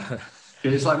or...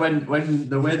 it's like when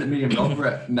the way that me and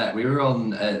Rob met, we were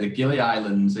on the Gili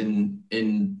Islands in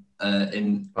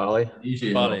Bali.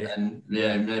 Indonesia, and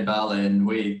near Bali, and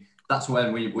that's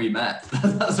when we met.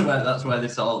 that's where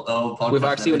this whole podcast. We've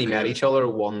actually only met each other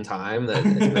one time.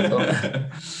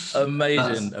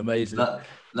 Amazing.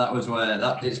 That was where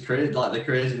it's crazy, like the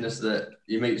craziness that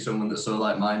you meet someone that's so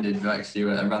like-minded next to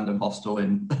you at a random hostel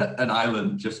in an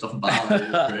island just off Bali.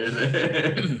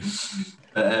 It's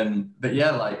crazy. But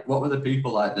yeah, like, what were the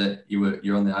people like that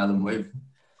you're on the island with?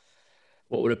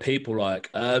 What were the people like?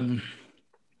 I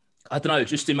don't know.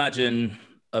 Just imagine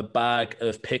a bag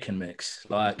of pick and mix.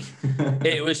 Like,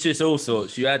 it was just all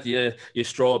sorts. You had your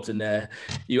straws in there.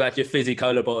 You had your fizzy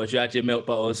cola bottles. You had your milk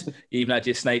bottles. You even had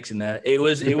your snakes in there. It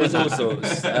was all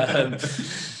sorts.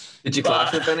 Did you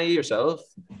clash with any yourself?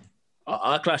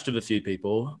 I clashed with a few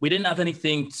people. We didn't have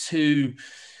anything too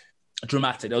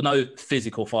dramatic. There were no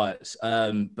physical fights,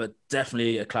 but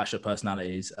definitely a clash of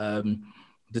personalities.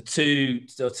 The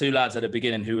two lads at the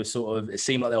beginning who were it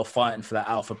seemed like they were fighting for that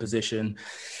alpha position.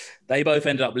 They both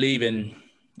ended up leaving,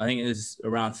 I think it was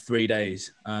around 3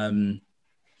 days. And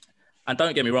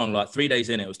don't get me wrong, like 3 days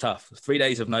in, it was tough. 3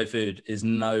 days of no food is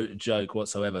no joke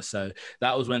whatsoever. So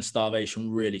that was when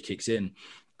starvation really kicks in.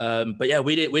 But yeah,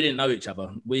 we didn't know each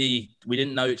other. We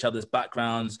didn't know each other's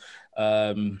backgrounds.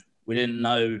 We didn't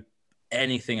know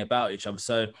anything about each other.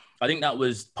 So I think that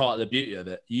was part of the beauty of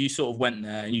it. You sort of went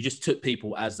there and you just took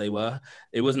people as they were.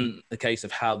 It wasn't a case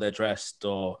of how they're dressed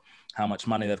or how much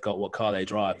money they've got, what car they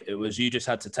drive. It was you just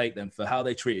had to take them for how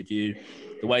they treated you,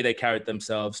 the way they carried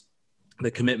themselves,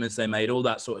 the commitments they made, all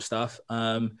that sort of stuff.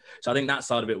 So I think that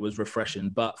side of it was refreshing,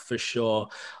 but for sure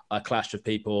I clashed with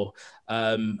people.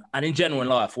 And in general in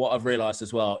life, what I've realized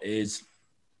as well is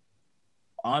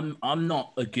I'm probably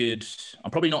not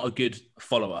a good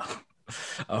follower.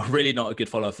 I'm really not a good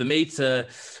follower. For me to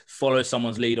follow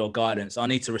someone's lead or guidance, I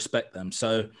need to respect them.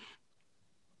 So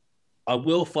I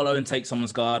will follow and take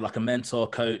someone's guide, like a mentor,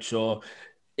 coach, or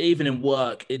even in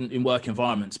work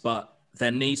environments. But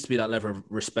there needs to be that level of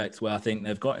respect where I think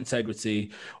they've got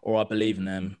integrity or I believe in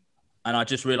them. And I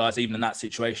just realized even in that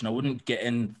situation, I wouldn't get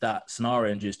in that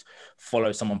scenario and just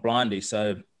follow someone blindly.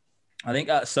 So I think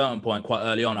at a certain point, quite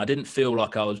early on, I didn't feel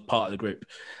like I was part of the group.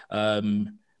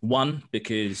 One,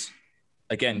 because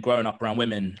again, growing up around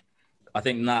women, I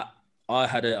think that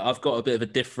I've got a bit of a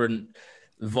different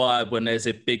vibe when there's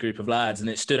a big group of lads, and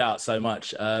it stood out so much.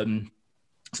 So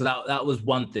that was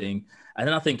one thing. And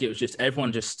then I think it was just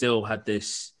everyone just still had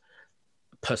this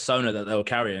persona that they were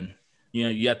carrying. You know,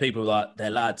 you had people like their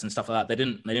lads and stuff like that. They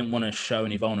didn't want to show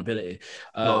any vulnerability.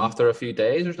 No, after a few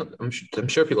days or something, I'm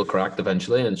sure people cracked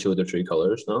eventually and showed their true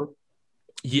colours, no?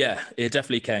 Yeah, it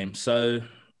definitely came. So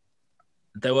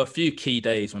there were a few key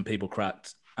days when people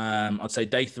cracked. I'd say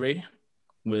day 3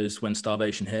 was when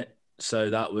starvation hit. So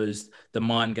that was the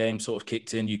mind game sort of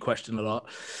kicked in. You questioned a lot.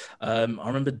 I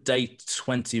remember day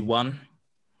 21,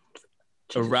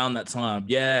 around that time.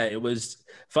 Yeah, it was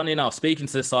funny enough, speaking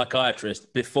to the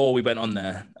psychiatrist before we went on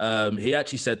there, he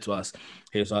actually said to us,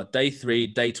 he was like, day 3,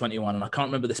 day 21, and I can't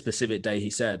remember the specific day he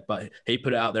said, but he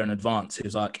put it out there in advance. He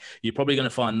was like, you're probably going to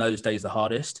find those days the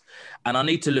hardest. And I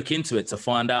need to look into it to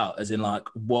find out, as in like,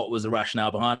 what was the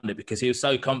rationale behind it, because he was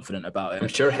so confident about it. I'm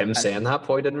sure him saying that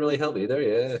point didn't really help either,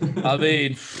 yeah. I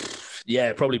mean,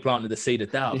 yeah, probably planted the seed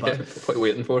of doubt. But... yeah, probably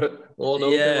waiting for it. Oh, no.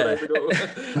 Yeah.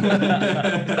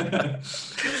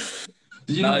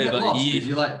 Did you not get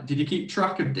lost? Did you keep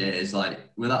track of days? Like,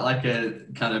 was that like a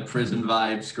kind of prison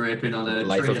vibe, scraping on a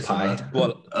Life tree of Pi?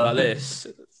 What, like this?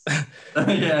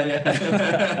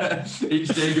 yeah. Each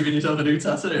day giving yourself a new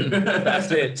tattoo.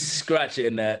 That's it. Scratch it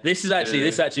in there. This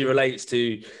actually relates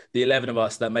to the 11 of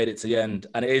us that made it to the end,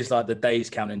 and it is like the days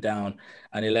counting down,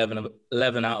 and 11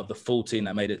 out of the 14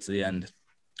 that made it to the end.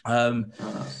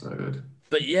 That's so good.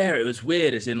 But yeah, it was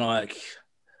weird. As in, like,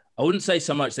 I wouldn't say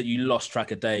so much that you lost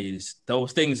track of days. There were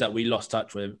things that we lost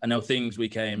touch with, and there were things we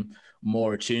came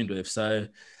more attuned with. So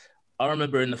I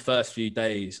remember in the first few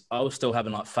days, I was still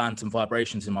having like phantom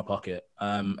vibrations in my pocket,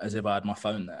 as if I had my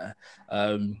phone there.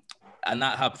 And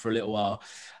that happened for a little while.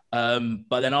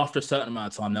 But then after a certain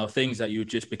amount of time, there were things that you would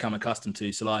just become accustomed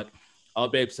to. So like, I'll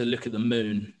be able to look at the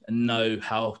moon and know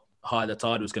how high the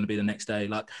tide was going to be the next day.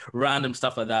 Like random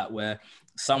stuff like that, where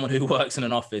someone who works in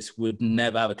an office would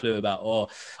never have a clue about. Or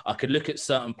I could look at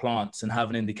certain plants and have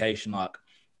an indication like,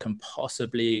 can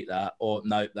possibly eat that, or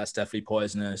no, that's definitely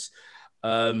poisonous.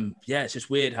 Yeah, it's just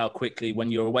weird how quickly,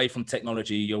 when you're away from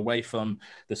technology, you're away from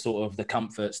the sort of the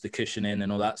comforts, the cushioning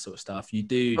and all that sort of stuff, you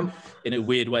do in a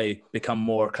weird way become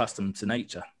more accustomed to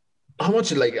nature. How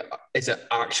much, like, is it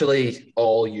actually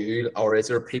all you, or is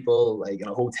there people like in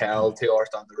a hotel 2 hours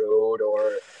down the road,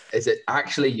 or is it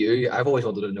actually you? I've always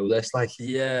wanted to know this. Like,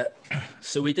 yeah.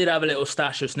 So we did have a little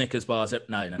stash of Snickers bars.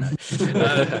 No.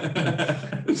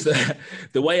 So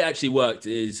the way it actually worked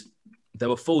is there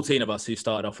were 14 of us who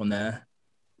started off on there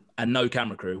and no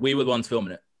camera crew. We were the ones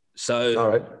filming it. So, all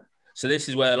right. So this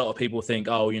is where a lot of people think,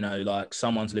 oh, like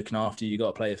someone's looking after you, you got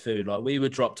to play your food. Like we were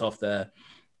dropped off there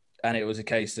and it was a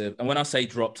case of, and when I say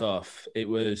dropped off, it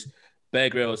was Bear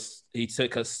Grylls. He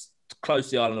took us close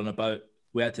to the island on a boat.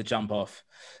 We had to jump off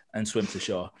and swim to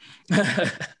shore.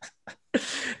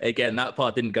 Again, that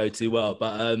part didn't go too well,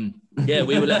 but yeah,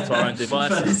 we were left to our own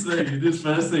devices.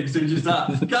 First thing, so just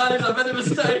that, guys, I made a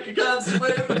mistake, I can't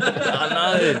swim.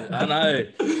 I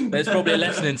know. There's probably a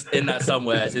lesson in that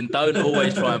somewhere, as in don't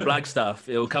always try and blag stuff.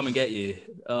 It'll come and get you.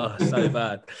 Oh, so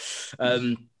bad.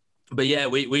 But yeah,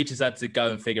 we just had to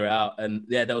go and figure it out. And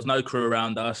yeah, there was no crew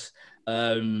around us.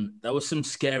 There was some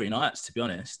scary nights, to be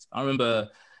honest. I remember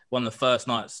one of the first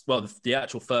nights, well, the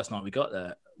actual first night we got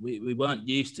there, we weren't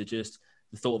used to just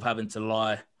the thought of having to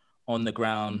lie on the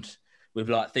ground with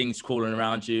like things crawling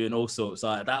around you and all sorts.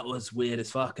 Like that was weird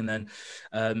as fuck. And then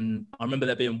I remember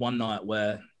there being one night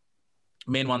where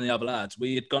me and one of the other lads,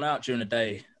 we had gone out during the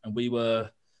day and we were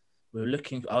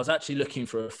looking. I was actually looking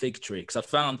for a fig tree because I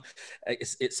found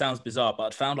it sounds bizarre, but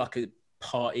I'd found like a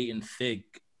part-eaten fig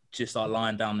just like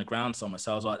lying down the ground somewhere.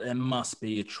 So I was like, there must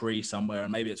be a tree somewhere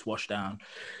and maybe it's washed down.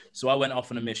 So I went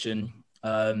off on a mission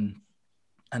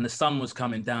and the sun was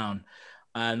coming down.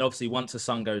 And obviously once the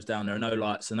sun goes down, there are no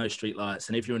lights and no street lights.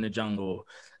 And if you're in the jungle,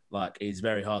 like it's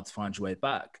very hard to find your way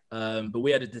back. But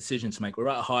we had a decision to make. We're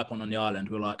at a high point on the island.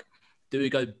 We're like, do we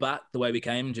go back the way we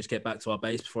came and just get back to our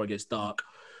base before it gets dark?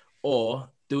 Or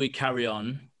do we carry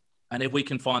on? And if we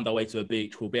can find our way to a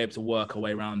beach, we'll be able to work our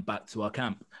way around back to our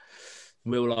camp.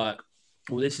 And we were like,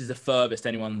 well, this is the furthest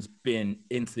anyone's been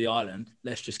into the island.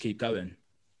 Let's just keep going.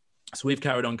 So we've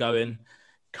carried on going,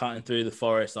 cutting through the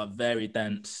forest, like very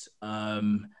dense.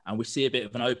 And we see a bit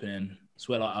of an opening.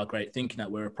 So we're like, oh, great, thinking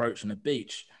that we're approaching a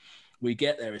beach. We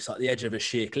get there, it's like the edge of a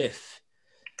sheer cliff.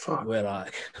 Fuck. We're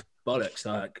like, bollocks,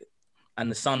 like, and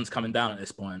the sun's coming down at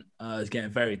this point. It's getting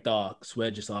very dark. So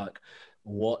we're just like,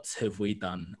 what have we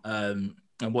done? And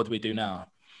what do we do now?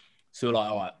 So we're like,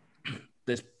 all right,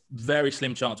 there's very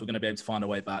slim chance we're going to be able to find our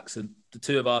way back. So the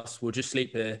two of us will just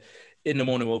sleep here. In the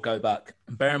morning, we'll go back.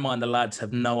 And bear in mind, the lads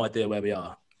have no idea where we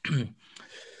are.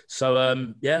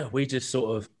 So, yeah, we just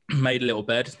sort of made a little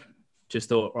bed. Just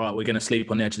thought, all right, we're going to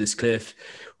sleep on the edge of this cliff.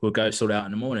 We'll go sort it out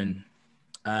in the morning.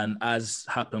 And as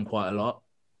happened quite a lot,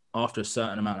 after a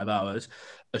certain amount of hours,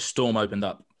 a storm opened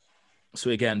up. So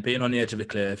again, being on the edge of a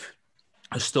cliff,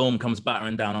 a storm comes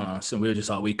battering down on us. And we were just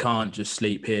like, we can't just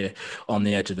sleep here on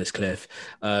the edge of this cliff.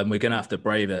 We're going to have to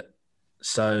brave it.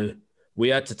 So we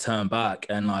had to turn back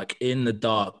and like in the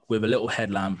dark with a little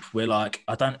headlamp, we're like,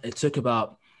 it took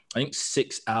about, I think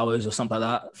 6 hours or something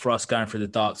like that for us going through the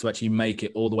dark to actually make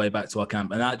it all the way back to our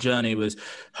camp. And that journey was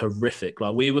horrific.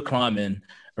 Like we were climbing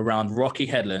around rocky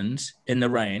headlands in the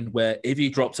rain where if you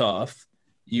dropped off,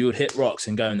 you would hit rocks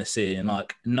and go in the sea and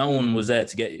like no one was there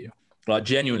to get you. Like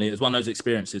genuinely, it was one of those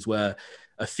experiences where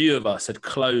a few of us had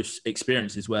close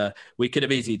experiences where we could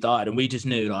have easily died and we just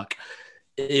knew like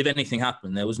if anything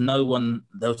happened, there was no one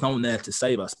there to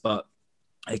save us. But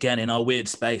again, in our weird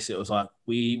space, it was like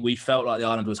we felt like the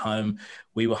island was home.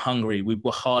 We were hungry. We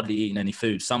were hardly eating any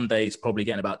food. Some days probably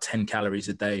getting about 10 calories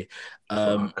a day.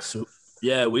 So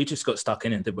yeah, we just got stuck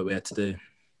in and did what we had to do.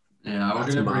 Yeah, I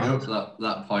was going to bring up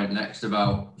that point next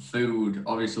about food.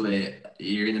 Obviously,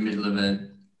 you're in the middle of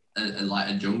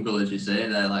a jungle, as you say,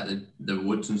 there, like the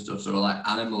woods and stuff. So like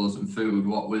animals and food.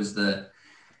 What was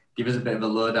give us a bit of a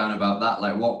lowdown about that.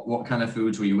 Like what kind of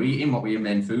foods were you eating? What were your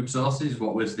main food sources?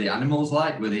 What was the animals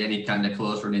like? Were they any kind of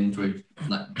close run-ins with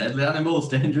like deadly animals,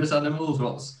 dangerous animals?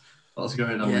 What's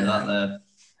going on with that there?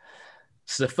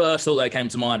 So the first thought that came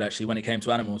to mind actually when it came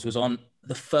to animals was on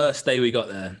the first day we got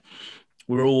there.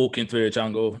 We were all walking through the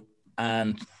jungle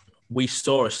and we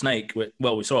saw a snake.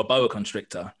 We saw a boa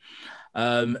constrictor.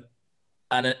 And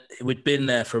we'd been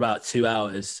there for about 2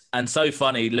 hours. And so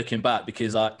funny looking back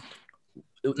because like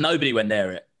nobody went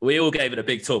near it. We all gave it a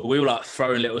big talk. We were like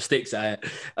throwing little sticks at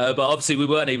it. But obviously we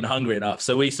weren't even hungry enough.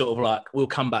 So we sort of like, we'll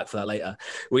come back for that later.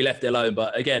 We left it alone.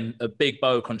 But again, a big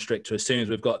boa constrictor as soon as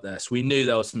we've got there. So we knew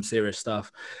there was some serious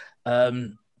stuff.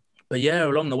 But yeah,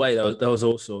 along the way, there was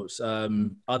all sorts.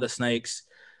 Other snakes,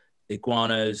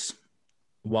 iguanas,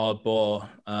 wild boar,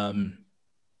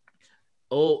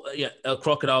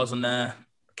 crocodiles on there,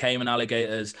 caiman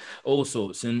alligators, all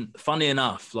sorts. And funny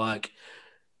enough, like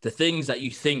the things that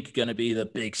you think are going to be the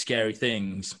big scary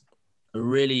things are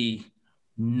really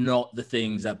not the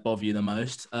things that bother you the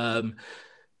most.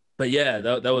 But But yeah,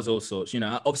 there was all sorts.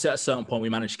 Obviously at a certain point we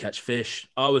managed to catch fish.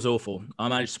 I was awful. I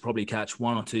managed to probably catch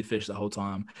 1 or 2 fish the whole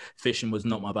time. Fishing was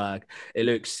not my bag. It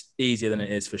looks easier than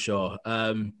it is for sure.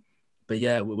 But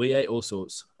yeah, we ate all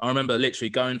sorts. I remember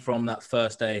literally going from that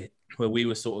first day where we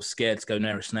were sort of scared to go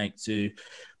near a snake to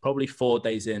probably 4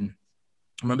 days in.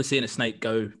 I remember seeing a snake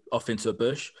go off into a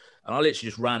bush, and I literally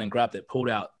just ran and grabbed it, pulled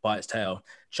out by its tail,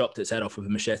 chopped its head off with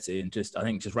a machete, and just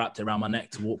wrapped it around my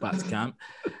neck to walk back to camp.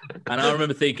 And I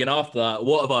remember thinking after that,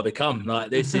 what have I become?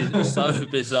 Like, this is so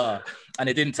bizarre. And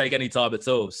it didn't take any time at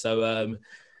all. So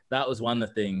that was one of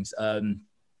the things.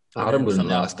 Adam wouldn't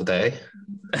last a day.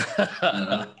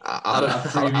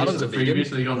 Adam's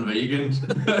previously gone vegan.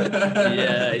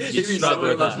 Yeah, he's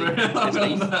struggling with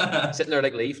that. Sitting there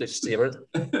like Leaf, let's savor it.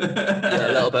 Yeah,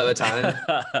 a little bit of a time.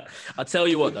 I'll tell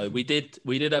you what though, we did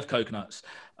have coconuts.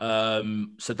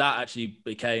 So that actually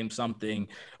became something,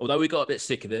 although we got a bit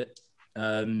sick of it,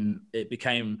 it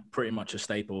became pretty much a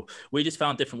staple. We just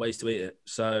found different ways to eat it.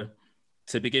 So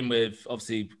to begin with,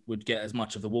 obviously we'd get as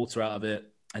much of the water out of it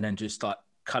and then just like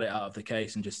cut it out of the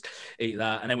case and just eat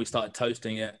that. And then we started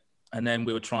toasting it, and then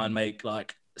we would try and make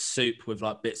like soup with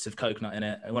like bits of coconut in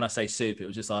it. And when I say soup, it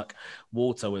was just like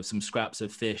water with some scraps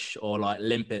of fish or like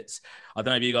limpets. I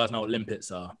don't know if you guys know what limpets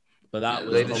are, but that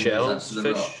was the shells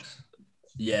fish.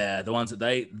 Yeah, the ones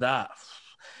that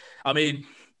I mean,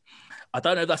 I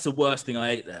don't know if that's the worst thing I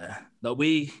ate there. That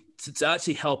to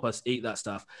actually help us eat that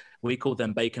stuff, we called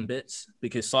them bacon bits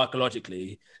because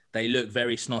psychologically they look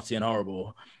very snotty and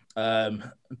horrible.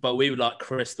 But we would like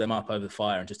crisp them up over the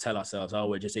fire and just tell ourselves, oh,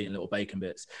 we're just eating little bacon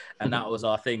bits. And that was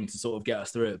our thing to sort of get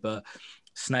us through it. But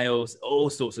snails, all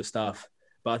sorts of stuff.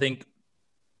 But I think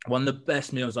one of the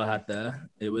best meals I had there,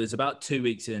 it was about 2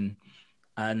 weeks in,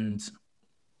 and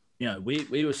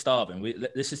we were starving.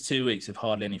 This is 2 weeks of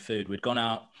hardly any food. We'd gone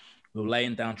out, we were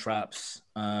laying down traps.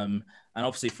 And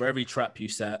obviously for every trap you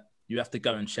set, you have to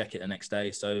go and check it the next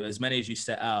day. So as many as you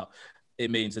set out, it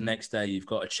means the next day you've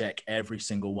got to check every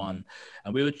single one.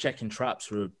 And we were checking traps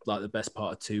for like the best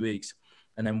part of 2 weeks.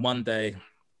 And then one day,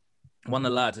 one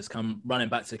of the lads has come running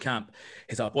back to the camp.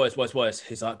 He's like, boys.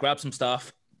 He's like, grab some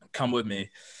stuff, come with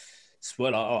me. So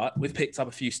we're like, all right, we've picked up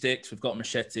a few sticks. We've got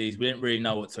machetes. We didn't really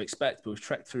know what to expect, but we've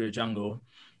trekked through the jungle.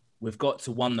 We've got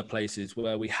to one of the places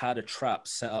where we had a trap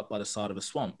set up by the side of a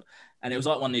swamp. And it was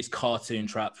like one of these cartoon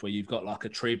traps where you've got like a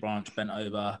tree branch bent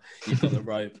over, you've got the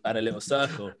rope and a little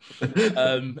circle.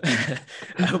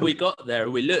 We got there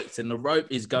and we looked, and the rope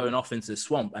is going off into the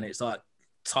swamp, and it's like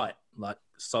tight, like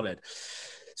solid.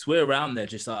 So we're around there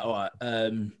just like, all right,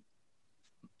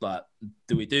 like,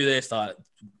 do we do this? Like,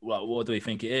 what do we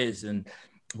think it is? And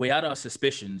we had our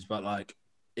suspicions, but like,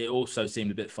 it also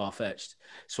seemed a bit far-fetched.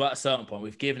 So at a certain point,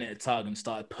 we've given it a tug and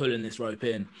started pulling this rope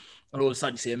in. And all of a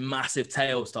sudden, you see a massive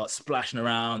tail start splashing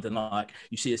around, and like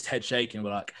you see his head shaking.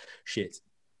 We're like, shit,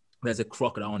 there's a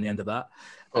crocodile on the end of that.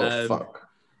 Oh, fuck.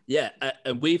 Yeah,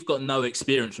 and we've got no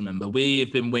experience, remember.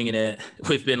 We've been winging it.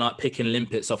 We've been like picking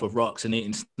limpets off of rocks and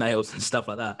eating snails and stuff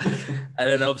like that. And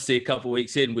then obviously a couple of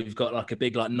weeks in, we've got like a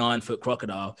big like 9-foot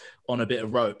crocodile on a bit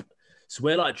of rope. So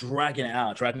we're like dragging it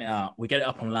out. We get it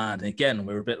up on land. And again,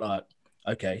 we're a bit like,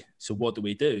 okay, so what do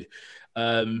we do?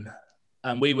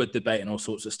 And we were debating all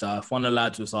sorts of stuff. One of the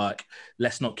lads was like,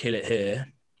 let's not kill it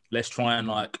here. Let's try and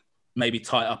like maybe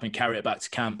tie it up and carry it back to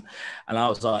camp. And I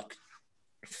was like,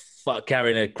 fuck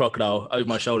carrying a crocodile over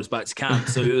my shoulders back to camp.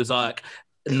 So it was like,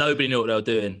 nobody knew what they were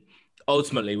doing.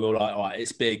 Ultimately, we were like, all right,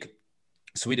 it's big.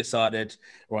 So we decided,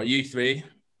 all right, you three,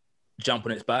 jump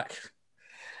on its back.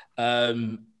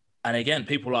 And again,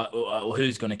 people were like, well,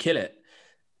 who's going to kill it?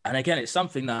 And again, it's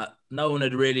something that no one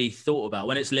had really thought about.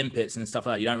 When it's limpets and stuff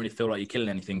like that, you don't really feel like you're killing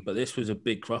anything. But this was a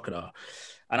big crocodile.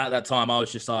 And at that time, I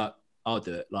was just like, I'll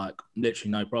do it. Like, literally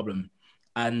no problem.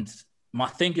 And my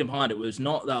thinking behind it was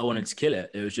not that I wanted to kill it.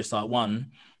 It was just like,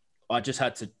 one, I just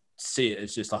had to see it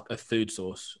as just like a food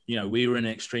source. We were in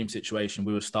an extreme situation.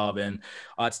 We were starving.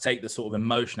 I had to take the sort of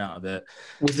emotion out of it.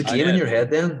 Was the game in your head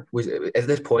then? At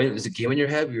this point, was the game in your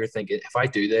head where you were thinking, if I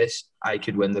do this, I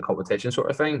could win the competition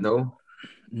sort of thing? No?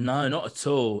 No, not at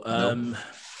all. No.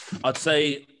 I'd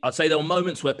say there were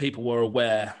moments where people were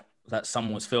aware that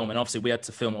someone was filming. Obviously, we had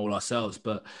to film it all ourselves.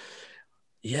 But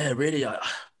yeah, really, I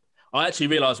actually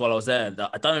realised while I was there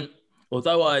that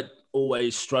although I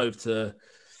always strove to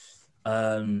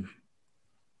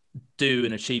do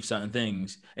and achieve certain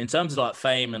things, in terms of like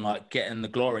fame and like getting the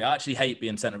glory, I actually hate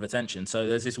being centre of attention. So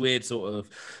there's this weird sort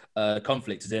of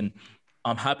conflict, as in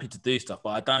I'm happy to do stuff, but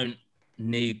I don't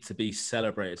need to be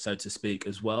celebrated, so to speak,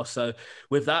 as well. So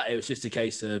with that, it was just a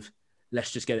case of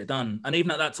let's just get it done. And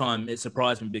even at that time, it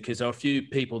surprised me because there are a few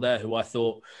people there who I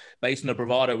thought, based on the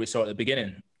bravado we saw at the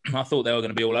beginning, I thought they were going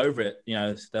to be all over it. You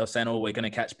know, they were saying, "Oh, we're going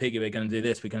to catch piggy, we're going to do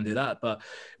this, we're going to do that." But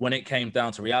when it came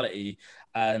down to reality,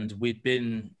 and we'd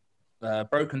been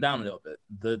broken down a little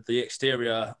bit, the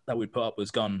exterior that we put up was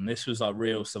gone. This was like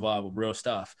real survival, real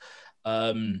stuff.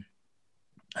 And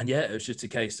yeah, it was just a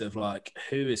case of like,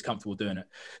 who is comfortable doing it?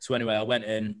 So anyway, I went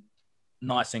in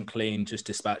nice and clean, just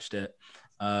dispatched it.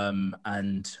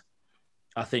 And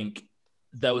I think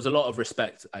there was a lot of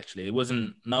respect, actually.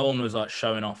 No one was like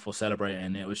showing off or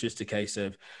celebrating. It was just a case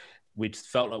of, we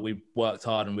felt like we worked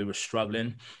hard and we were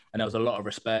struggling, and there was a lot of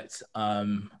respect.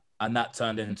 And that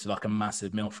turned into like a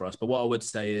massive meal for us. But what I would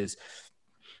say is,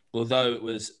 although it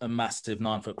was a massive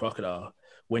 9-foot crocodile,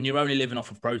 when you're only living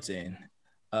off of protein,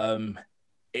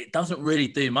 it doesn't really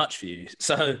do much for you.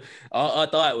 So our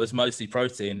diet was mostly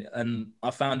protein. And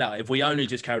I found out if we only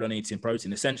just carried on eating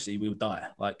protein, essentially we would die.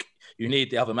 Like, you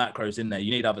need the other macros in there.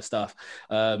 You need other stuff.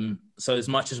 So as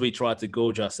much as we tried to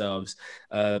gorge ourselves,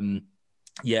 it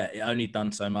only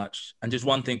done so much. And just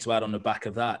one thing to add on the back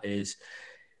of that is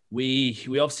we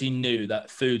obviously knew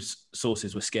that food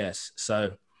sources were scarce.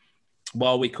 So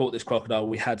while we caught this crocodile,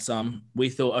 we had some. We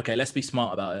thought, okay, let's be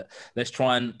smart about it. Let's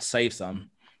try and save some.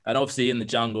 And obviously in the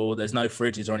jungle, there's no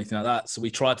fridges or anything like that. So we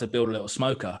tried to build a little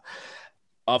smoker.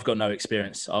 I've got no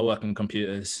experience. I work on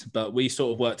computers, but we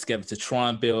sort of worked together to try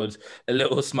and build a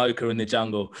little smoker in the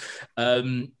jungle.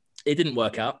 It didn't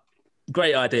work out.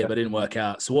 Great idea, but it didn't work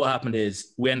out. So what happened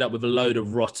is we end up with a load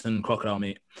of rotten crocodile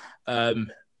meat.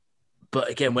 But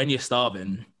again, when you're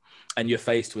starving and you're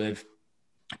faced with,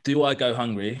 do I go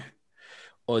hungry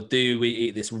or do we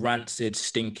eat this rancid,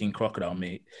 stinking crocodile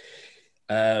meat?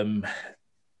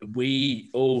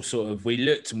 We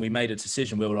looked and we made a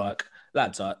decision. We were like,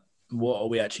 lads, what are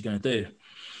we actually going to do?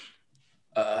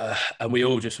 And we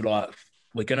all just were like,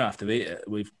 we're going to have to eat it.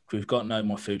 We've got no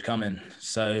more food coming.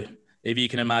 So if you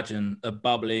can imagine a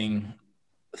bubbling,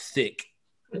 thick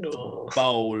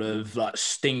bowl of like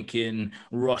stinking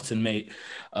rotten meat,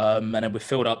 and then we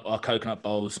filled up our coconut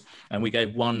bowls and we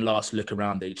gave one last look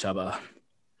around at each other,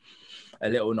 a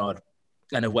little nod,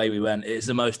 and away we went. It's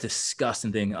the most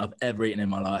disgusting thing I've ever eaten in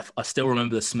my life. I still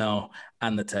remember the smell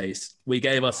and the taste. We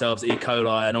gave ourselves E.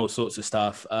 coli and all sorts of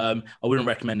stuff. I wouldn't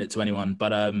recommend it to anyone,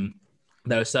 but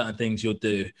there are certain things you'll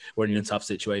do when you're in tough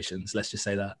situations. Let's just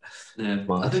say that. Yeah,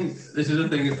 I think this is a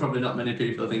thing that probably not many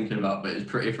people are thinking about, but it's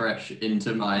pretty fresh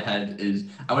into my head. Is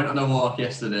I went on a walk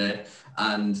yesterday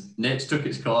and nature took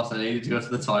its course and I needed to go to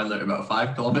the toilet about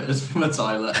 5 kilometres from a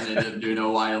toilet and ended up doing a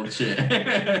wild shit. I'm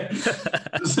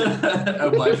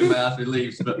wiping my ass with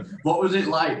leaves. But what was it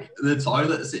like, the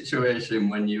toilet situation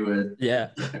when you were... Yeah.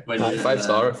 Five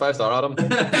star, Adam.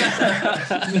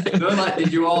 No, like,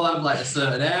 did you all have like a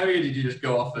certain area? Did you just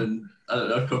go off and, I don't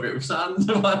know, cover it with sand?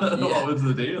 What was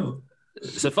the deal?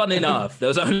 So funny enough, there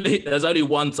was only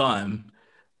one time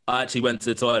I actually went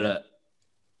to the toilet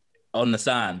on the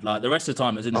sand. Like the rest of the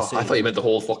time it was in the sea. I thought you meant the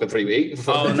whole fucking 3 weeks.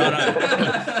 Oh, no.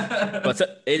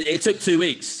 But it took 2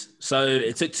 weeks. So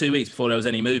it took 2 weeks before there was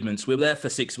any movements. We were there for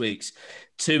 6 weeks.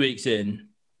 2 weeks in,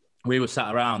 we were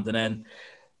sat around and then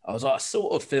I was like, I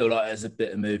sort of feel like there's a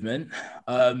bit of movement.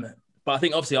 But I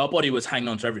think obviously our body was hanging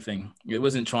on to everything. It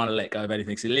wasn't trying to let go of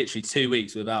anything. So literally 2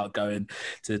 weeks without going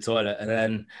to the toilet. And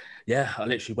then, I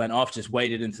literally went off, just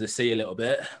waded into the sea a little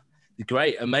bit.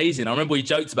 Great, amazing. I remember we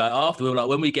joked about it after. We were like,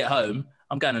 when we get home,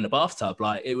 I'm going in the bathtub.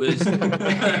 Like it was, it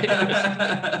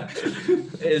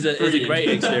was a great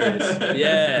experience.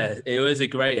 Yeah, it was a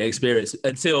great experience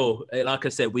until, like I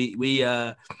said, we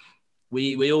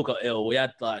all got ill. We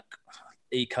had like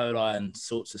E. coli and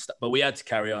sorts of stuff, but we had to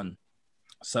carry on.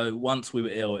 So once we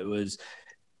were ill, it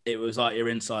was like your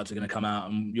insides are going to come out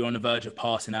and you're on the verge of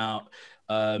passing out.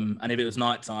 And if it was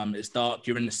nighttime, it's dark,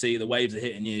 you're in the sea, the waves are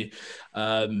hitting you.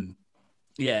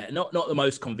 Not the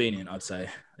most convenient, I'd say.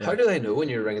 Yeah. How do they know when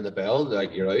you're ringing the bell,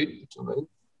 like you're out?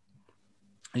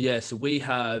 Yeah, so we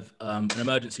have an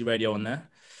emergency radio on there.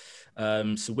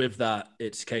 So with that,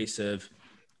 it's a case of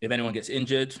if anyone gets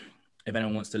injured, if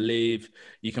anyone wants to leave,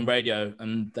 you can radio,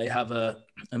 and they have a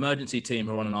emergency team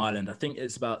who are on an island. I think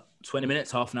it's about 20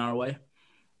 minutes, half an hour away.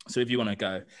 So if you want to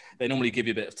go, they normally give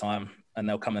you a bit of time and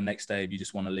they'll come the next day if you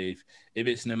just want to leave. If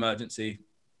it's an emergency,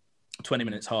 20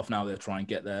 minutes, half an hour, they'll try and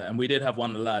get there. And we did have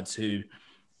one of the lads who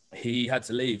he had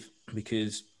to leave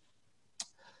because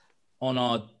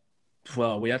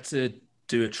we had to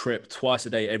do a trip twice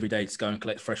a day, every day to go and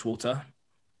collect fresh water.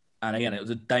 And again, it was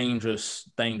a dangerous,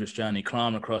 dangerous journey,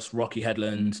 climbing across rocky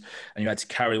headlands, and you had to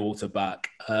carry water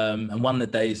back. And one of the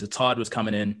days, the tide was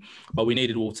coming in, but we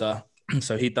needed water.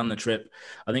 So he'd done the trip.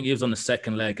 I think he was on the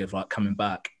second leg of like coming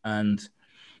back. And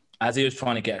as he was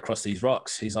trying to get across these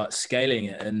rocks, he's like scaling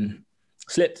it and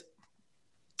slipped.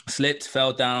 slipped,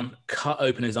 fell down, cut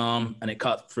open his arm, and it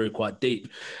cut through quite deep.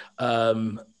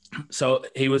 So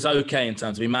he was okay in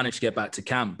terms of, he managed to get back to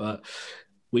camp, but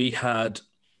we had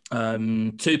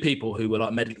 2 people who were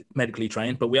like medically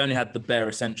trained, but we only had the bare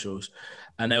essentials,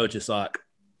 and they were just like,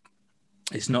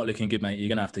 it's not looking good, mate. You're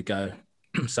going to have to go.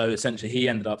 So essentially he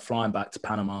ended up flying back to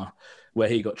Panama where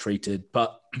he got treated,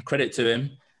 but credit to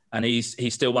him. And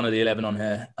he's still one of the 11 on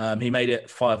here. He made it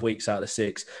 5 weeks out of the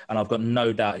 6, and I've got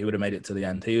no doubt he would have made it to the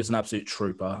end. He was an absolute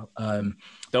trooper. There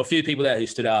were a few people there who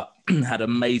stood out, had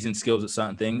amazing skills at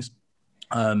certain things.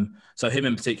 So him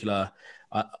in particular,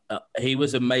 he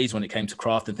was amazed when it came to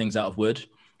crafting things out of wood.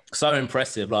 So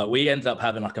impressive. Like, we ended up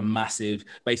having like a massive,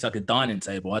 basically like a dining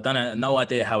table. I don't know, no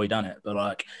idea how he done it, but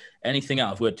like anything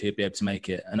out of wood, he'd be able to make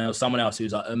it. And there was someone else who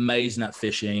was like amazing at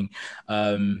fishing.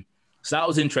 So that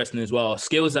was interesting as well.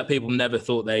 Skills that people never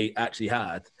thought they actually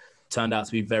had turned out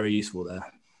to be very useful there. Do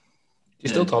you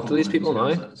still talk to these people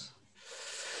now?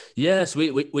 Yes,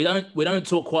 we don't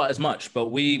talk quite as much, but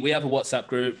we have a WhatsApp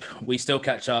group. We still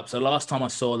catch up. So last time I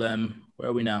saw them, where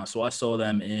are we now? So I saw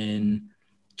them in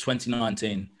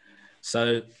 2019.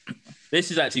 So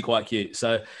this is actually quite cute.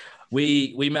 So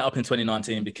we met up in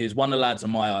 2019 because one of the lads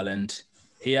on my island,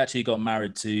 he actually got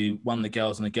married to one of the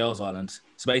girls on the girls' island.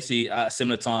 So basically at a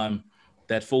similar time,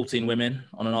 they had 14 women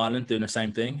on an island doing the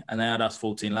same thing, and they had us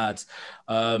 14 lads.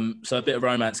 So a bit of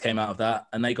romance came out of that,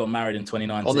 and they got married in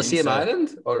 2019. On the same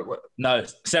island? Or what? No,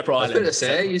 separate island. I was going to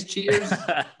say, you cheaters.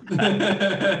 Fucking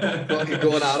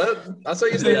going at it. That's why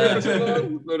you stayed there for so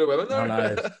long. Load of women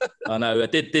there. I know. I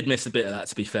did miss a bit of that,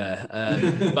 to be fair.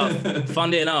 But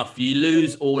funnily enough, you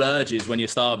lose all urges when you're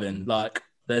starving. Like,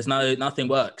 there's nothing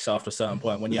works after a certain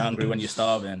point. When you're hungry, when you're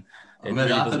starving.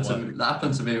 That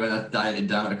happened to me when I dieted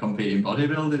down to compete in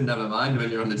bodybuilding. Never mind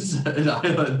when you're on a deserted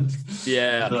island.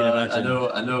 Yeah, I can imagine.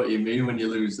 I know what you mean when you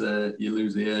lose the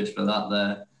urge for that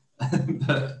there.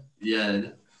 But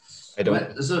yeah, I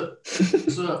don't. So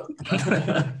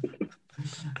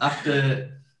after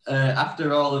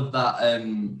all of that,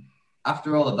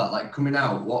 like coming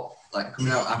out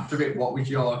after it, what was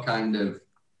your kind of,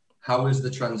 how was the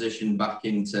transition back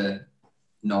into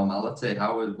normality?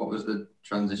 What was the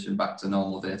transition back to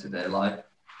normal day-to-day life?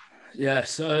 Yeah,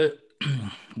 so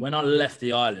when I left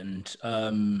the island,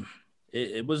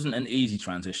 it wasn't an easy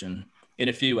transition in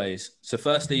a few ways. So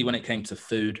firstly, when it came to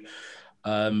food,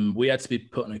 we had to be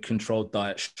put on a controlled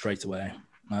diet straight away.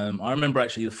 I remember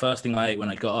actually the first thing I ate when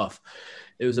I got off,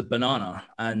 it was a banana,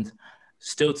 and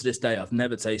still to this day, I've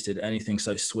never tasted anything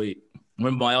so sweet.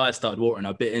 When my eyes started watering,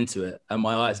 I bit into it, and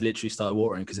my eyes literally started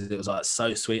watering because it was like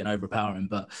so sweet and overpowering.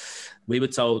 But we were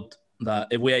told that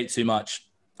if we ate too much,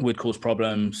 we'd cause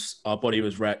problems. Our body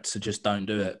was wrecked, so just don't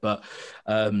do it. But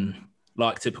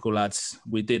like typical lads,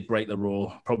 we did break the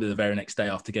rule probably the very next day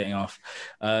after getting off.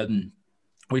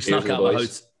 We snuck out of the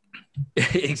hotel.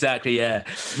 Exactly, yeah.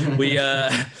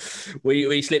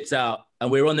 We slipped out, and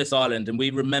we were on this island, and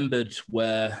we remembered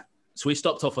where. So we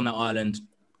stopped off on that island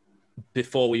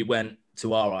before we went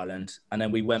to our island, and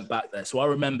then we went back there. So I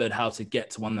remembered how to get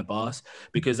to one of the bars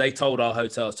because they told our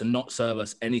hotels to not serve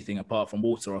us anything apart from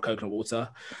water or coconut water.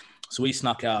 So we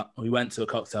snuck out, we went to a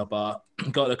cocktail bar,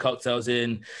 got the cocktails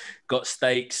in, got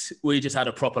steaks. We just had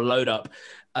a proper load up.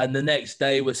 And the next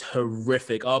day was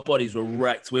horrific. Our bodies were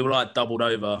wrecked. We were like doubled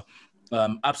over,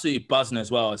 absolutely buzzing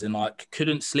as well, as in like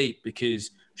couldn't sleep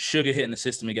because sugar hitting the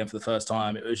system again for the first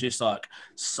time. It was just like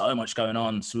so much going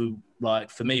on. So like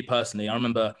for me personally, I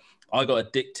remember I got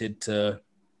addicted to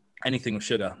anything with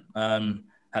sugar. Had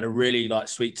a really like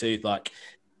sweet tooth. Like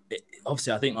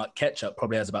obviously I think like ketchup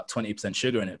probably has about 20%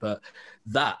 sugar in it, but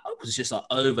that was just like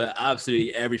over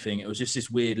absolutely everything. It was just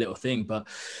this weird little thing. But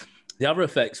the other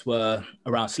effects were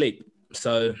around sleep.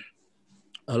 So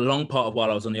a long part of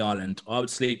while I was on the island, I would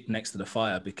sleep next to the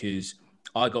fire because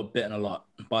I got bitten a lot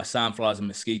by sandflies and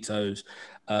mosquitoes.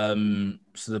 So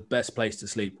the best place to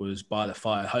sleep was by the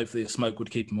fire. Hopefully the smoke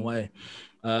would keep them away.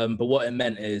 But what it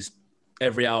meant is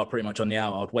every hour, pretty much on the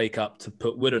hour, I'd wake up to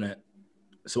put wood on it.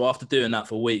 So after doing that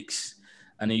for weeks,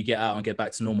 and then you get out and get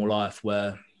back to normal life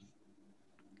where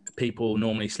people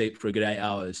normally sleep for a good 8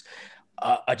 hours,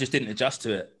 I just didn't adjust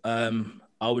to it.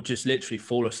 I would just literally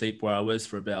fall asleep where I was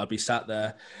for a bit. I'd be sat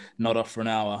there, nod off for an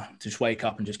hour, just wake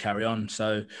up and just carry on.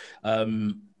 So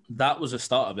that was the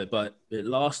start of it, but it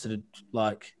lasted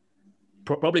like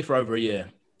probably for over a year.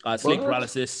 I had sleep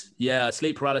paralysis. Yeah,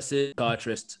 sleep paralysis,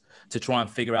 psychiatrist to try and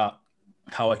figure out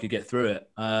how I could get through it.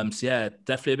 So yeah,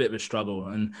 definitely a bit of a struggle.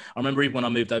 And I remember even when I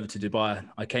moved over to Dubai,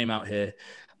 I came out here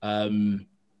and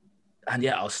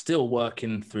yeah, I was still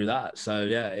working through that. So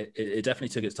yeah, it definitely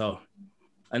took its toll.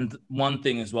 And one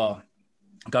thing as well,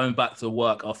 going back to the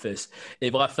work office,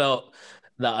 if I felt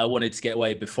that I wanted to get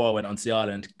away before I went onto the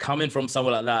island. Coming from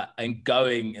somewhere like that and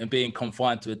going and being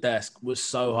confined to a desk was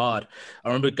so hard. I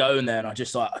remember going there and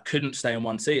I couldn't stay in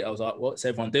one seat. I was like, what's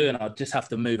everyone doing? I'd just have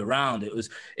to move around.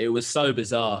 It was so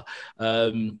bizarre.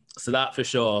 So that for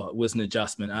sure was an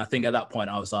adjustment. And I think at that point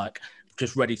I was like,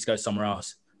 just ready to go somewhere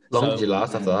else. How long did you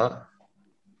last after that?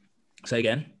 Say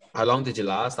again? How long did you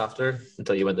last after,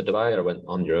 until you went to Dubai or went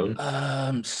on your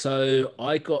own? So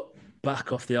I got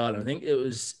back off the island. I think it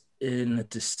was in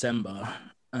December,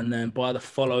 and then by the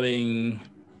following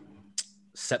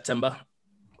September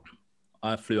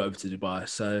I flew over to Dubai.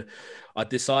 So I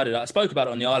decided, I spoke about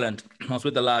it on the island. I was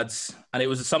with the lads, and it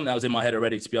was something that was in my head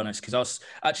already, to be honest, because I was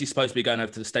actually supposed to be going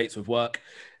over to the States with work,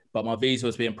 but my visa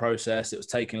was being processed. It was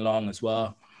taking long as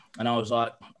well. And I was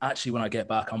like, actually, when I get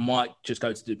back, I might just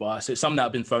go to Dubai. So it's something that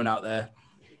I've been thrown out there,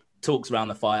 talks around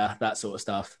the fire, that sort of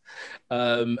stuff.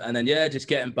 And then, just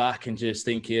getting back and just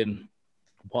thinking,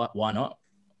 why not?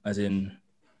 As in,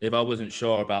 if I wasn't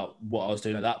sure about what I was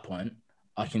doing at that point,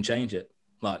 I can change it.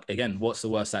 Like, again, what's the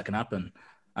worst that can happen?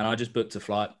 And I just booked a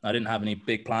flight. I didn't have any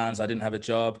big plans. I didn't have a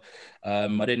job. I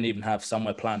didn't even have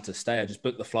somewhere planned to stay. I just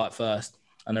booked the flight first,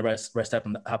 and the rest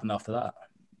happened after that.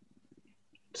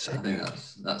 I think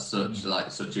that's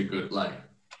such a good,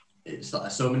 it's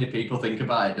like so many people think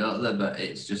about it, don't they? But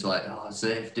it's just like,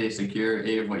 safety,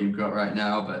 security of what you've got right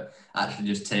now. But actually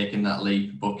just taking that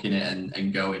leap, booking it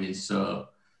and going is so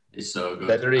good.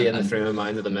 Literally in the frame of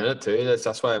mind at the minute too.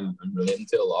 That's why I'm relating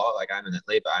to a lot. Like, I'm in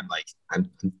Italy, but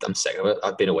I'm sick of it.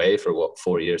 I've been away for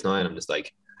 4 years now, and I'm just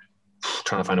like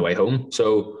trying to find a way home.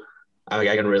 So I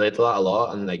can relate to that a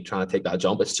lot, and like trying to take that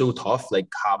jump. It's so tough, like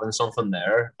having something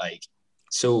there, like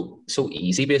so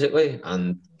easy basically,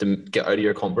 and to get out of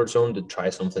your comfort zone to try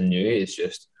something new,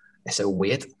 it's a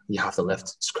weight you have to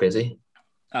lift. It's crazy.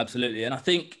 Absolutely. And I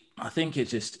think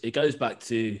it goes back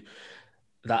to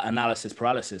that analysis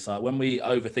paralysis. Like, when we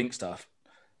overthink stuff,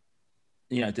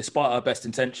 despite our best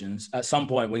intentions, at some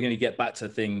point we're going to get back to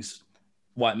things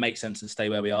why it makes sense to stay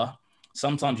where we are.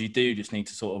 Sometimes you do just need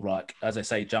to sort of, like, as I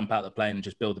say, jump out the plane and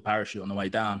just build the parachute on the way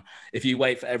down. If you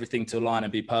wait for everything to align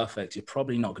and be perfect, you're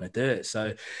probably not going to do it.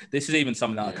 So this is even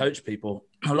something that I coach people.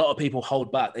 A lot of people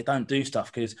hold back. They don't do stuff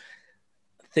because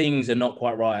things are not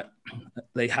quite right.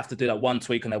 They have to do that one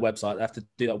tweak on their website. They have to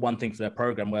do that one thing for their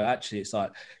program, where actually it's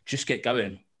like, just get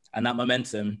going. And that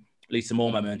momentum leads to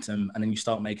more momentum, and then you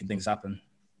start making things happen.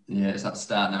 Yeah, it's that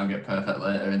start now, get perfect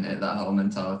later, isn't it? That whole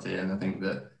mentality. And I think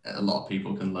that a lot of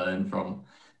people can learn from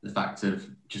the fact of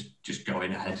just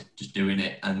going ahead, just doing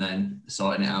it, and then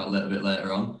sorting it out a little bit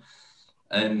later on.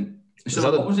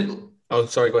 What was it? Oh,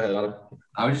 sorry, go ahead, Adam.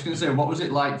 I was just going to say, what was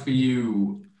it like for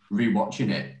you rewatching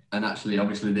it? And actually,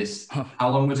 obviously, how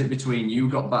long was it between you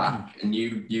got back and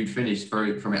you'd finished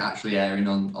from it actually airing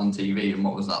on TV? And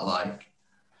what was that like?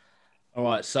 All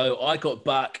right, so I got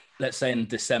back, let's say in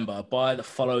December. By the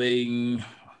following,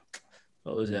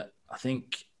 what was it? I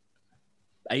think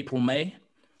April, May,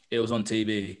 it was on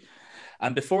TV.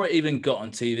 And before it even got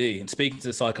on TV, and speaking to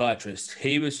the psychiatrist,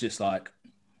 he was just like,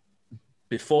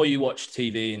 before you watch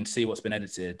TV and see what's been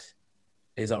edited,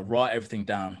 he's like, write everything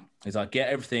down. He's like, get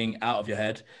everything out of your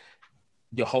head,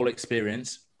 your whole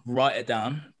experience, write it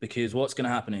down, because what's going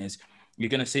to happen is you're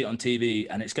going to see it on TV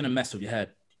and it's going to mess with your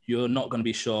head. You're not going to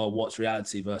be sure what's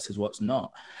reality versus what's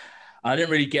not. I didn't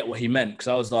really get what he meant, because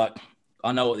I was like,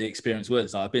 I know what the experience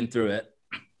was. I've been through it.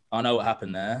 I know what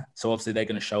happened there. So obviously they're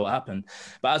going to show what happened.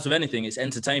 But as with anything, it's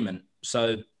entertainment.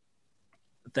 So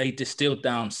they distilled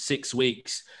down 6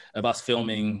 weeks of us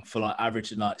filming for like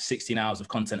average 16 hours of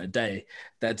content a day.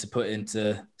 They had to put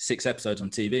into 6 episodes on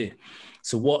TV.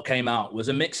 So what came out was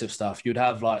a mix of stuff. You'd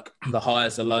have like the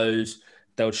highs, the lows.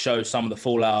 They would show some of the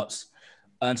fallouts,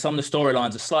 and some of the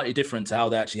storylines are slightly different to how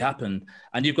they actually happened.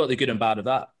 And you've got the good and bad of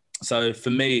that. So for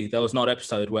me, there was not an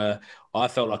episode where I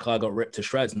felt like I got ripped to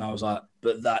shreds, and I was like,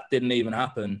 but that didn't even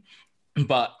happen.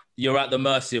 But you're at the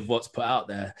mercy of what's put out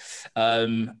there.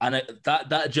 And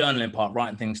that journaling part,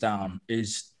 writing things down,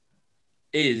 is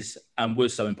and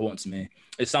was so important to me.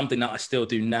 It's something that I still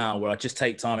do now, where I just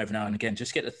take time every now and again,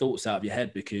 just get the thoughts out of your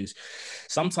head, because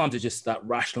sometimes it's just that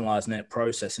rationalizing it,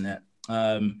 processing it,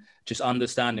 just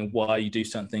understanding why you do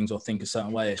certain things or think a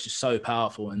certain way. It's just so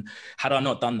powerful. And had I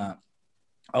not done that,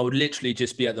 I would literally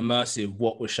just be at the mercy of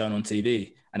what was shown on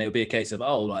TV. And it would be a case of,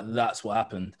 oh, like that's what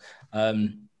happened.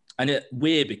 And it's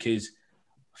weird, because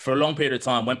for a long period of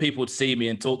time, when people would see me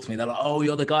and talk to me, they're like, oh,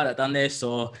 you're the guy that done this,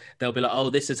 or they'll be like, oh,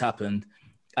 this has happened.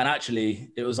 And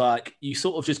actually it was like, you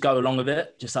sort of just go along with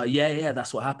it, just like, yeah,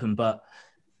 that's what happened. But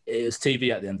it was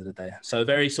TV at the end of the day. So a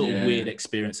very sort of weird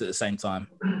experience at the same time.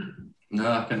 No,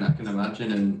 I can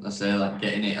imagine. And I say, like,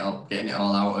 getting it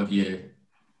all out of you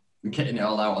getting it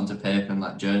all out onto paper and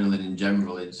like journaling in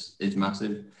general is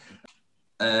massive.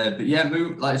 But yeah,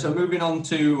 moving on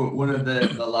to one of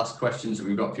the last questions that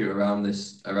we've got for you around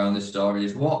this story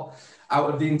is, what out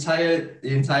of the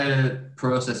entire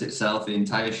process itself, the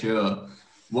entire show,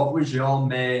 what was your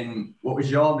main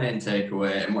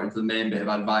takeaway, and what is the main bit of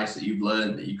advice that you've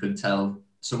learned that you could tell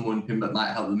someone that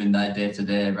might help them in their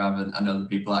day-to-day, rather than, I know that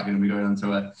people aren't going to be going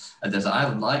onto a desert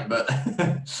island but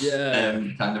yeah,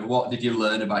 kind of what did you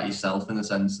learn about yourself in the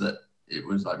sense that it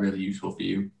was like really useful for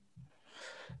you?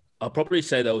 I'll probably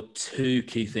say there were two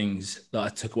key things that I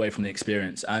took away from the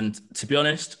experience. And to be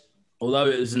honest, although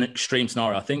it was an extreme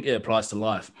scenario, I think it applies to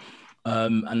life.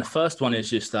 And the first one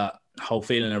is just that whole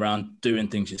feeling around doing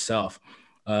things yourself.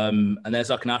 And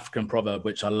there's like an African proverb,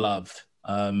 which I love,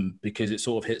 because it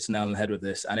sort of hits the nail on the head with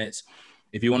this. And it's,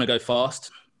 if you want to go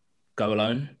fast, go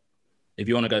alone. If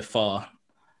you want to go far,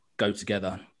 go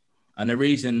together. And the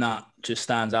reason that just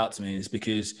stands out to me is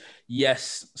because,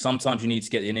 yes, sometimes you need to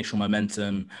get the initial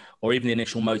momentum or even the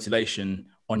initial motivation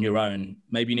on your own.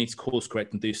 Maybe you need to course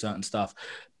correct and do certain stuff.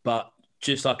 But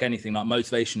just like anything, like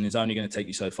motivation is only going to take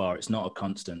you so far. It's not a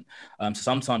constant. So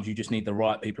sometimes you just need the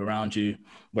right people around you,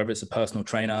 whether it's a personal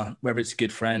trainer, whether it's a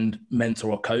good friend,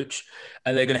 mentor, or coach,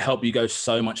 and they're going to help you go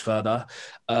so much further.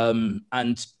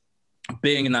 And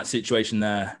being in that situation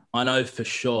there, I know for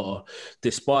sure,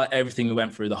 despite everything we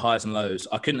went through, the highs and lows,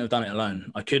 I couldn't have done it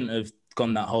alone. I couldn't have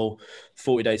gone that whole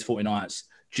 40 days, 40 nights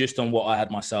just on what I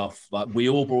had myself. Like, we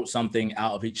all brought something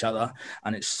out of each other,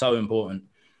 and it's so important.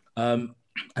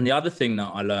 And the other thing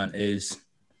that I learned is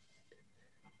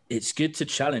it's good to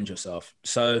challenge yourself.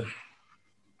 So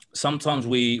sometimes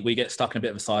we get stuck in a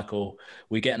bit of a cycle.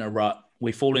 We get in a rut.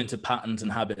 We fall into patterns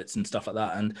and habits and stuff like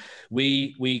that. And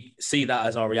we see that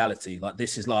as our reality. Like,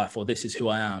 this is life, or this is who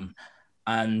I am.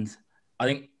 And I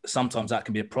think sometimes that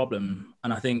can be a problem.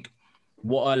 And I think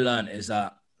what I learned is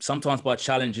that sometimes by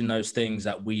challenging those things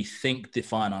that we think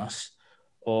define us,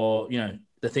 or, you know,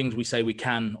 the things we say we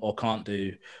can or can't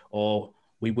do, or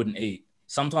we wouldn't eat,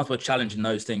 sometimes by challenging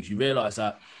those things, you realize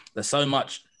that there's so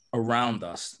much around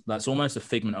us that's almost a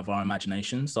figment of our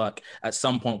imaginations. Like, at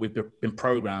some point we've been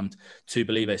programmed to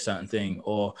believe a certain thing,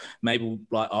 or maybe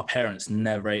like our parents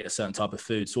never ate a certain type of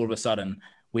food, so all of a sudden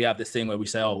we have this thing where we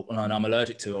say, oh no, I'm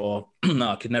allergic to it, or no,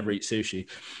 I could never eat sushi.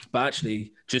 But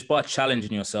actually, just by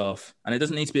challenging yourself, and it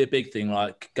doesn't need to be a big thing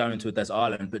like going to a desert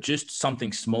island, but just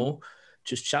something small,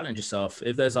 just challenge yourself.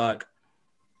 If there's like,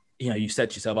 you know, you said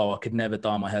to yourself, oh, I could never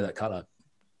dye my hair that color,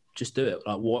 just do it.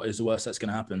 Like, what is the worst that's going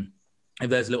to happen? If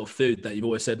there's a little food that you've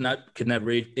always said, no, could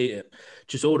never eat it,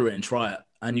 just order it and try it.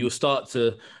 And you'll start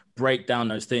to break down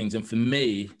those things. And for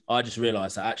me, I just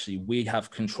realized that actually we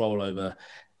have control over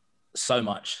so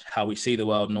much how we see the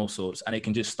world and all sorts. And it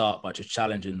can just start by just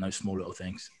challenging those small little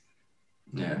things.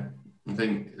 Yeah, I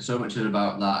think so much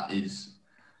about that is,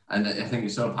 and I think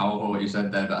it's so powerful what you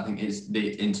said there, but I think it's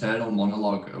the internal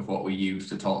monologue of what we use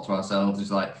to talk to ourselves.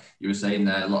 Is like you were saying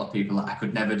there, a lot of people are like, I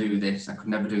could never do this, I could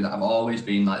never do that, I've always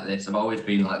been like this, I've always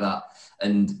been like that.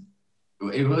 And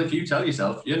well, if you tell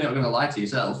yourself, you're not going to lie to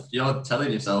yourself, you're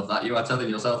telling yourself that, you are telling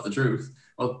yourself the truth.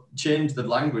 Well, change the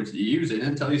language that you're using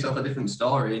and tell yourself a different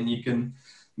story, and you can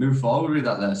move forward with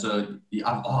that there. So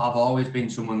I've always been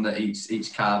someone that eats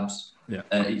carbs,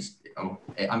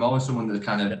 I'm always someone that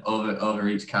kind of over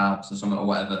eats carbs or something or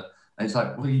whatever. And it's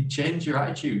like, well, you change your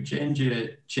attitude, change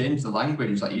the language.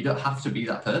 It's like, you don't have to be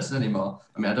that person anymore.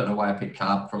 I mean, I don't know why I picked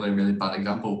carb, probably a really bad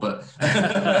example, but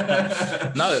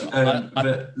no,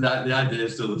 but the idea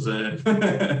is still the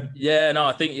same. Yeah, no,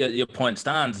 I think your point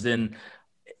stands. In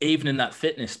even in that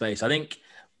fitness space, I think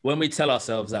when we tell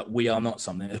ourselves that we are not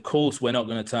something, of course, we're not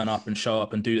going to turn up and show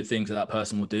up and do the things that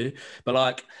person will do. But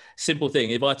like, simple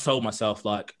thing, if I told myself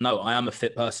like, no, I am a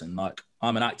fit person, like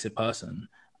I'm an active person.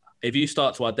 If you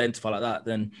start to identify like that,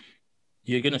 then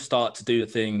you're going to start to do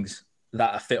the things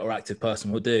that a fit or active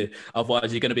person will do.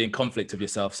 Otherwise, you're going to be in conflict with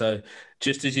yourself. So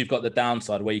just as you've got the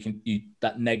downside where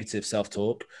that negative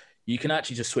self-talk, you can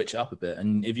actually just switch it up a bit.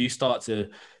 And if you start to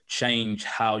change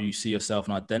how you see yourself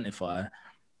and identify,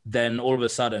 then all of a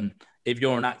sudden, if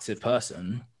you're an active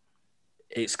person,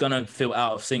 it's going to feel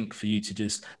out of sync for you to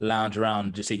just lounge around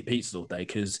and just eat pizzas all day,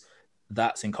 because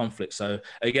that's in conflict. So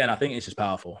again, I think it's just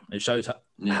powerful. It shows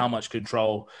how much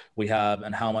control we have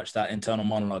and how much that internal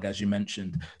monologue, as you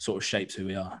mentioned, sort of shapes who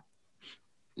we are.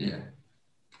 Yeah.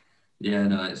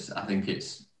 No, I think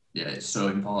it's so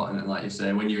important. And like you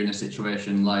say, when you're in a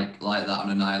situation like that on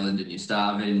an island and you're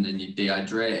starving and you're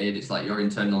dehydrated, it's like your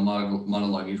internal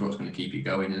monologue is what's going to keep you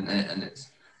going, isn't it? And it's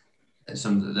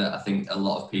something that I think a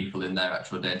lot of people in their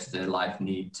actual day-to-day life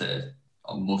need to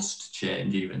or must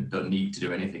change even. Don't need to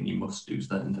do anything, you must do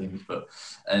certain things. But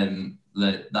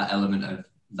that element of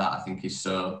that, I think, is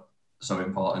so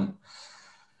important.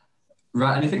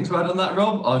 Right, anything to add on that,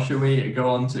 Rob? Or should we go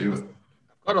on to...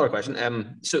 Got another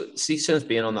question. So, see, since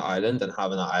being on the island and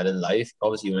having an island life,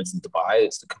 obviously you mentioned Dubai,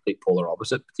 it's the complete polar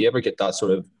opposite. Do you ever get that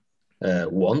sort of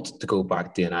want to go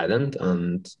back to an island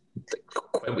and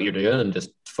quit what you're doing and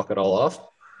just fuck it all off?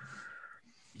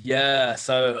 Yeah,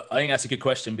 so I think that's a good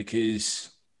question because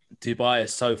Dubai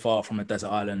is so far from a desert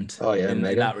island in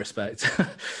that respect.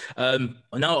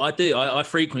 No, I do. I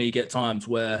frequently get times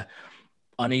where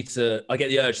I get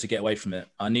the urge to get away from it.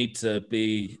 I need to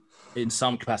be in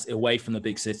some capacity away from the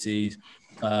big cities,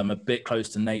 a bit close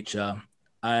to nature.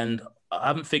 And I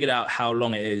haven't figured out how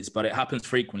long it is, but it happens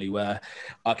frequently where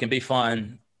I can be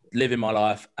fine living my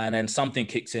life and then something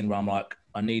kicks in where I'm like,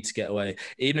 I need to get away.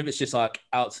 Even if it's just like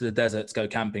out to the desert to go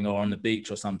camping or on the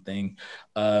beach or something,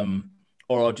 or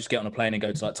I'll just get on a plane and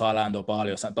go to like Thailand or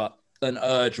Bali or something, but an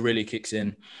urge really kicks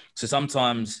in. So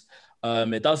sometimes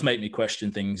it does make me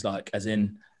question things like, as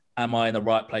in, am I in the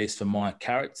right place for my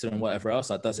character and whatever else?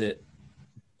 Like, does it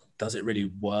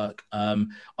really work? I'll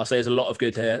say there's a lot of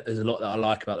good here. There's a lot that I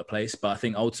like about the place, but I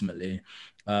think ultimately,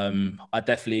 I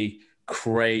definitely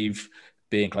crave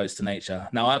being close to nature.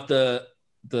 Now I have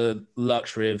the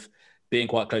luxury of being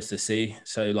quite close to the sea.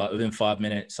 So like within 5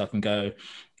 minutes, I can go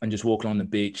and just walk along the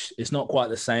beach. It's not quite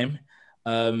the same,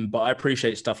 but I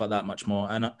appreciate stuff like that much more.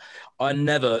 And I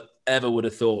never, ever would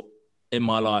have thought in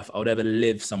my life I would ever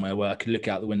live somewhere where I could look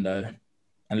out the window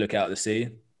and look out at the sea.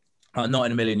 Not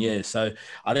in a million years. So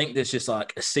I think there's just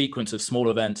like a sequence of small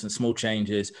events and small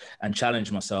changes and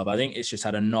challenge myself. I think it's just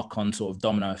had a knock-on sort of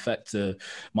domino effect.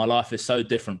 My life is so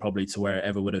different probably to where it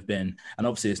ever would have been. And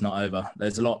obviously it's not over.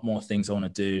 There's a lot more things I want to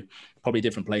do, probably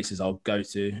different places I'll go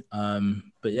to.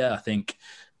 But yeah, I think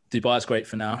Dubai is great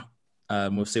for now.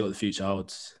 We'll see what the future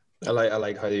holds. I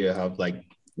like how you have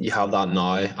that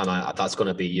now, and that's going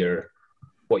to be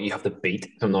what you have to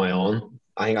beat from now on.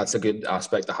 I think that's a good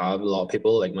aspect to have. A lot of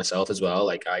people, like myself as well,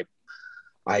 like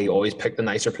I always pick the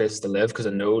nicer places to live because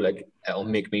I know like it'll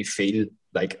make me feel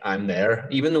like I'm there,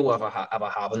 even though if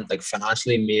I haven't like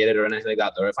financially made it or anything like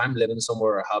that, or if I'm living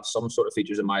somewhere or have some sort of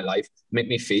features in my life make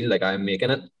me feel like I'm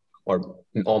making it or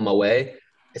on my way.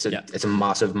 It's a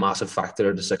massive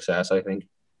factor to success, I think.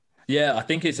 Yeah, I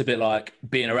think it's a bit like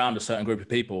being around a certain group of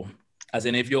people. As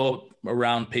in, if you're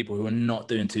around people who are not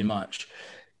doing too much,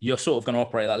 you're sort of going to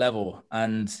operate at that level.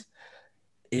 And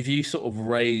if you sort of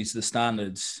raise the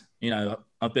standards,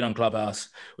 I've been on Clubhouse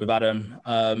with Adam,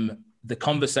 the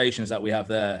conversations that we have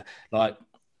there, like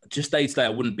just day to day, I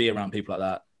wouldn't be around people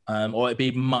like that, or it'd be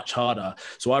much harder.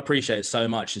 So I appreciate it so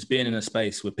much, just being in a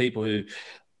space with people who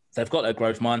they've got a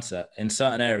growth mindset in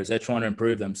certain areas. They're trying to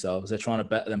improve themselves. They're trying to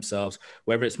better themselves,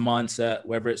 whether it's mindset,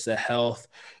 whether it's their health,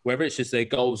 whether it's just their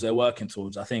goals they're working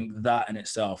towards. I think that in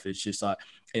itself is just like,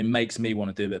 it makes me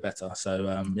want to do a bit better.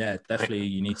 So yeah, definitely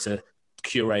you need to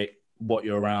curate what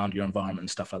you're around, your environment and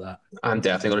stuff like that. I'm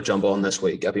definitely going to jump on this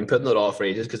week. I've been putting it off for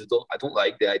ages because I don't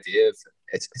like the idea of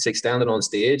it's extending on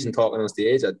stage and talking on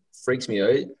stage. It freaks me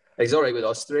out. Like, it's all right with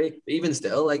us three, but even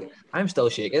still, like, I'm still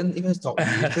shaking. Even talking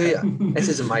to you two, this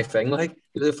isn't my thing. Like,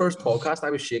 the first podcast, I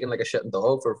was shaking like a shitting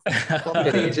dog for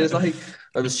fucking ages. Like,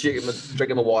 I was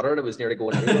drinking my water and it was nearly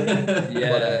going everywhere.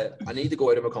 Yeah. But I need to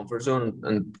go out of my comfort zone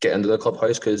and get into the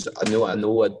clubhouse because I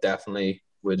know I definitely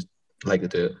would like to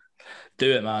do it.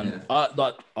 Do it, man.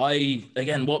 Yeah.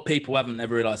 Again, what people haven't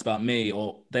ever realized about me,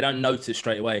 or they don't notice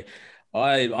straight away,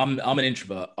 I'm an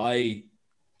introvert. I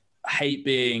hate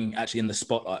being actually in the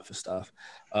spotlight for stuff.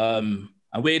 And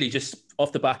really just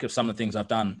off the back of some of the things I've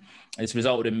done, it's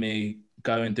resulted in me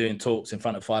going doing talks in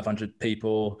front of 500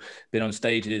 people, been on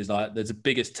stages. Like, there's the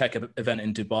biggest tech event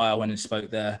in Dubai. I went and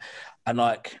spoke there, and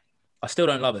like, I still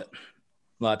don't love it.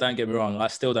 Like, don't get me wrong, I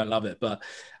still don't love it, but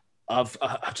I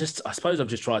suppose I've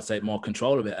just tried to take more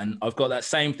control of it. And I've got that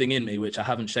same thing in me, which I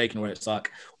haven't shaken, where it's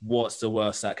like, what's the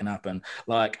worst that can happen?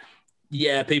 Like,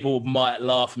 yeah, people might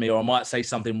laugh at me, or I might say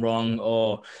something wrong,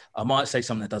 or I might say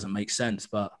something that doesn't make sense,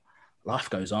 but life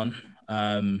goes on.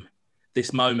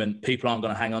 This moment, people aren't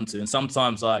going to hang on to. And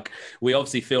sometimes, like, we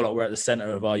obviously feel like we're at the center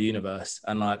of our universe,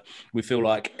 and like, we feel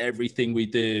like everything we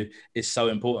do is so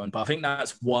important. But I think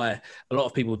that's why a lot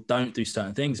of people don't do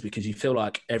certain things, because you feel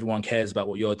like everyone cares about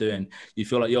what you're doing. You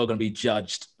feel like you're going to be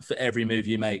judged for every move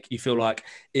you make. You feel like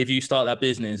if you start that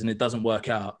business and it doesn't work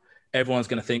out, everyone's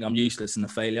going to think I'm useless and a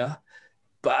failure.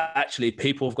 But actually,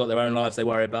 people have got their own lives they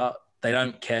worry about. They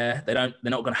don't care. They're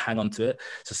not going to hang on to it.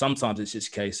 So sometimes it's just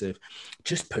a case of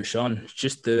just push on,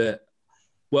 just do it.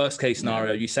 Worst case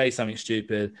scenario, you say something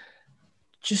stupid,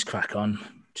 just crack on.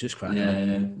 Just cracking. Yeah,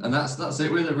 and that's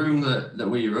it with the room that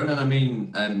we run. And I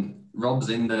mean, Rob's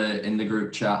in the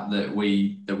group chat that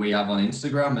we have on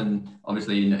Instagram, and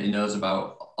obviously he knows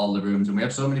about all the rooms, and we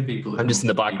have so many people. I'm just in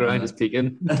the background, just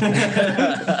peeking. There's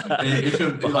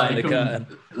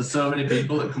so many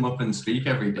people that come up and speak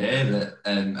every day that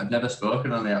I've never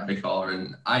spoken on the app before,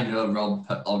 and I know Rob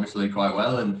obviously quite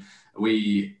well, and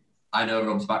I know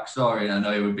Rob's backstory, and I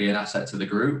know he would be an asset to the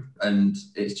group, and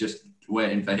it's just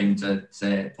waiting for him to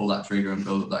pull that trigger and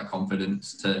build up that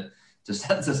confidence to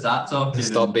start talking.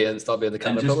 Stop being the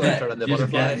caterpillar and turn the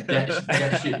butterfly.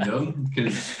 Get shit done,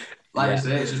 because I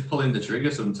say, it's just pulling the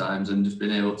trigger sometimes, and just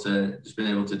being able to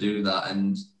do that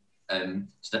and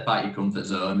step out your comfort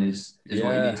zone is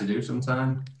what you need to do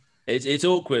sometimes. It's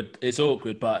awkward,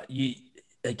 but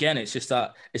it's just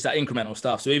that incremental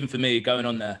stuff. So even for me going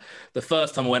on there, the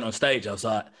first time I went on stage, I was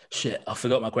like, shit, I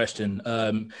forgot my question.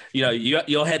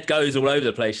 Your head goes all over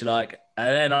the place. You're like,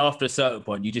 and then after a certain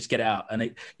point, you just get it out,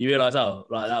 and you realize, oh,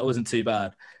 like that wasn't too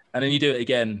bad. And then you do it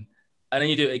again. And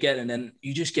then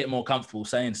you just get more comfortable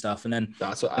saying stuff. And then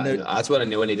that's what I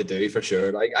knew I needed to do for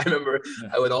sure. Like I remember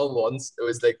I went on once. It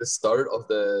was like the start of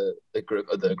the group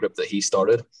that he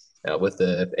started with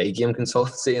the A Game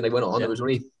consultancy, and I went on. There was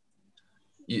only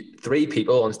 3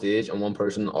 people on stage and 1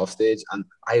 person off stage, and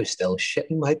I was still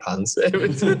shitting my pants. And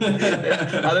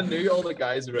I knew all the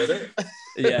guys were in it.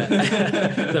 Yeah,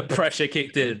 the pressure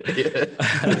kicked in. Yeah.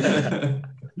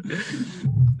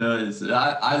 No,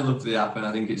 I love the app, and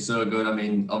I think it's so good. I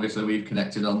mean, obviously we've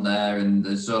connected on there, and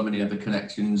there's so many other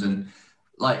connections, and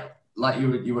like what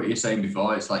you're saying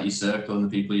before, it's like your circle and the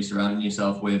people you're surrounding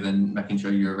yourself with, and making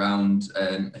sure you're around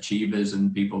achievers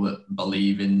and people that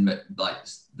believe in like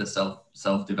the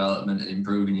self development and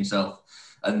improving yourself.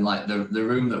 And like the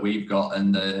room that we've got,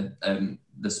 and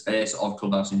the space of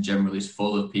Clubhouse in general is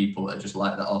full of people that are just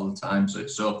like that all the time. So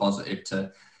it's so positive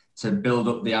to build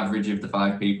up the average of the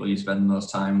 5 people you spend the most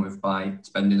time with by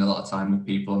spending a lot of time with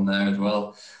people in there as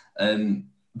well.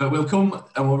 But we'll come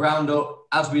and we'll round up,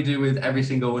 as we do with every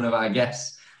single one of our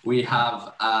guests. We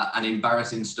have an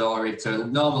embarrassing story to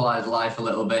normalise life a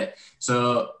little bit.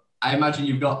 So I imagine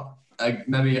you've got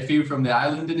maybe a few from the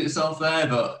island in itself there,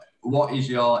 but what is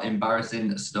your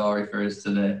embarrassing story for us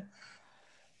today?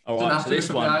 All right, so this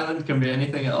one, the island can be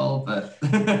anything at all, but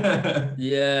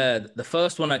yeah, the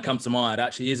first one that comes to mind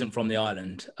actually isn't from the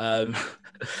island, and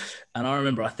I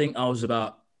remember, I think I was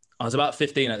about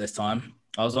 15 at this time.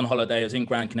 I was on holiday. I was in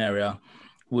Gran Canaria,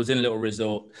 was in a little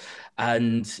resort,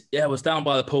 and I was down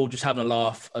by the pool just having a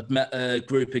laugh. I'd met a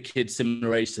group of kids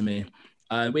similar age to me,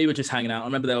 and we were just hanging out. I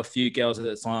remember there were a few girls at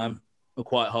the time who were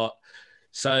quite hot.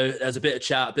 So there's a bit of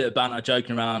chat, a bit of banter,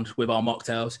 joking around with our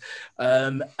mocktails.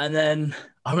 And then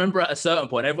I remember at a certain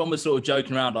point, everyone was sort of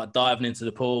joking around, like diving into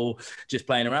the pool, just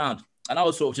playing around. And I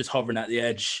was sort of just hovering at the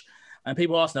edge. And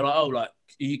people asked, they're like, oh, like,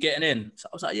 are you getting in? So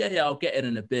I was like, yeah, I'll get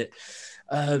in a bit.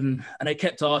 And they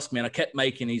kept asking me, and I kept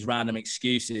making these random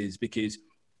excuses because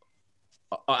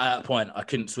at that point, I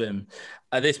couldn't swim.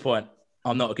 At this point,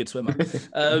 I'm not a good swimmer.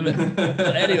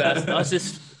 But anyway, I was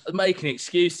just making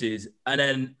excuses. And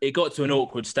then it got to an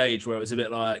awkward stage where it was a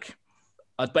bit like,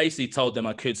 I'd basically told them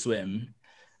I could swim.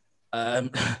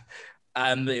 And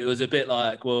it was a bit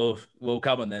like, well,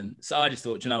 come on then. So I just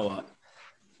thought, you know what?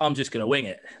 I'm just going to wing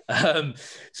it.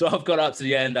 So I've got up to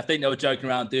the end. I think they were joking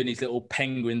around doing these little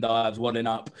penguin dives, waddling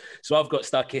up. So I've got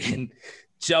stuck in,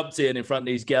 jumped in front of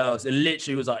these girls, and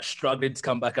literally was like struggling to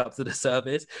come back up to the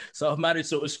surface. So I've managed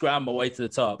to sort of scramble my way to the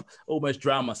top, almost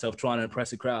drown myself trying to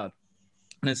impress a crowd.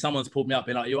 And then someone's pulled me up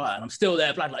and like, you all right? And I'm still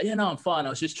there, like, yeah, no, I'm fine. I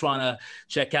was just trying to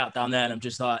check out down there. And I'm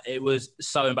just like, it was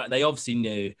so embarrassing. They obviously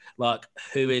knew, like,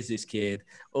 who is this kid?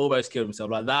 Almost killed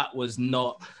himself. Like, that was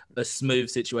not a smooth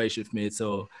situation for me at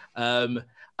all. And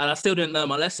I still didn't learn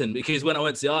my lesson, because when I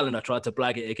went to the island, I tried to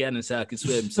blag it again and say I could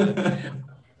swim. So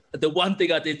the one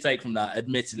thing I did take from that,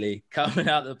 admittedly, coming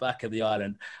out the back of the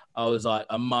island, I was like,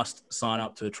 I must sign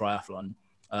up to a triathlon.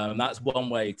 That's one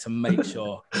way to make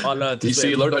sure I learned to swim.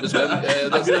 You learned how to swim? I'm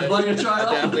going to plug a triathlon.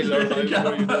 I definitely learned how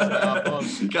to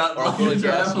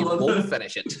swim. You won't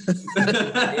finish it.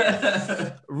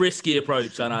 Yeah. Risky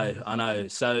approach, I know.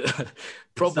 So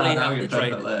probably have to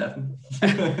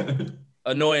train.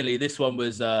 Annoyingly, this one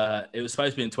was, it was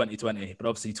supposed to be in 2020, but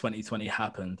obviously 2020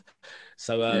 happened.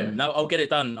 So no, I'll get it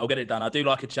done. I do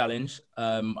like a challenge.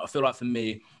 I feel like for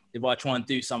me, if I try and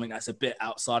do something that's a bit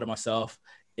outside of myself,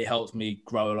 it helps me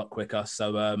grow a lot quicker.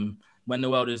 So when the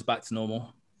world is back to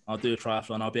normal, I'll do a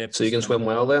triathlon. I'll be able to. So you can swim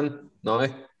well then? No?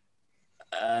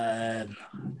 I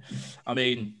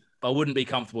mean, I wouldn't be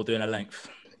comfortable doing a length.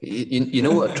 You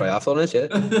know what a triathlon is, yeah?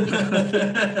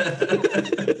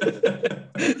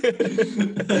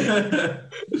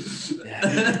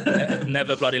 Yeah.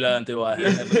 Never bloody learn, do I?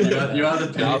 You are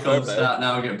the pinnacle of start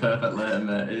now and get perfect later,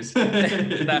 mate.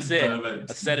 That's it.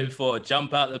 Perfect. I said it before.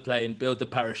 Jump out the plane, build the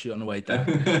parachute on the way down.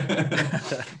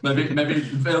 maybe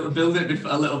build it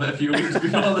a little bit, a few weeks before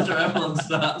the triathlon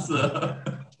starts. So.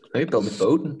 Maybe build a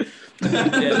boat.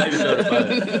 Yeah, maybe build a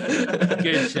boat.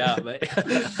 Good shout, mate.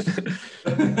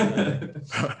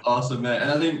 Awesome, mate.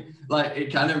 And I think like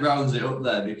it kind of rounds it up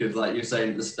there because like you're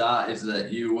saying at the start is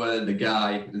that you were the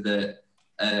guy that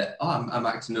I'm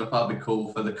acting up, I'll be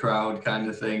cool for the crowd kind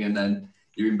of thing, and then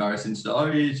your embarrassing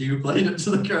stories, you played up to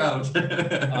the crowd.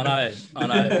 I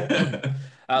know.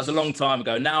 That was a long time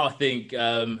ago. Now I think,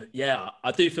 I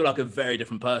do feel like a very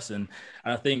different person.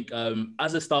 And I think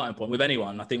as a starting point with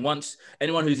anyone, I think once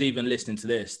anyone who's even listening to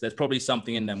this, there's probably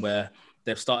something in them where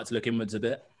they've started to look inwards a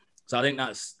bit. So I think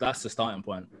that's the starting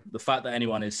point. The fact that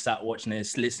anyone is sat watching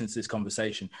this, listening to this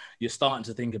conversation, you're starting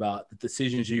to think about the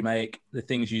decisions you make, the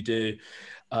things you do,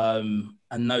 and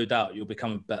no doubt you'll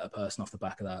become a better person off the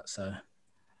back of that. So,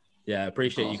 yeah, I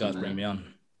appreciate you guys bringing me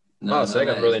on. I've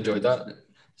really enjoyed that.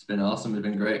 It's been awesome. It's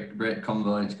been great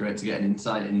convo, and it's great to get an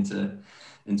insight into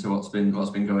what's been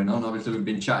going on. Obviously, we've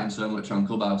been chatting so much on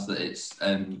Clubhouse that it's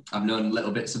I've known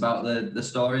little bits about the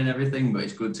story and everything, but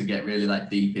it's good to get really like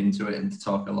deep into it and to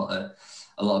talk a lot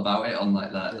about it on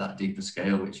like that deeper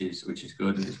scale, which is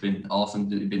good. And it's been awesome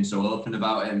that you've been so open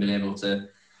about it and been able to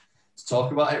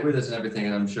talk about it with us and everything.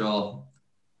 And I'm sure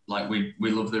like we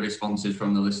love the responses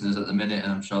from the listeners at the minute,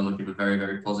 and I'm sure they'll give a very,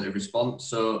 very positive response.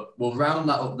 So we'll round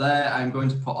that up there. I'm going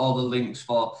to put all the links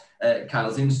for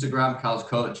Kyle's Instagram, Kyle's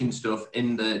coaching stuff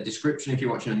in the description if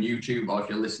you're watching on YouTube, or if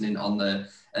you're listening on the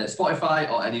Spotify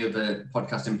or any of the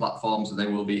podcasting platforms, they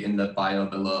will be in the bio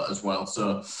below as well.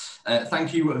 So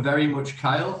thank you very much,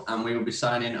 Kyle, and we will be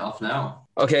signing off now.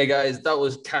 Okay, guys, that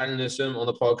was Kyle Newsom on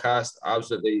the podcast.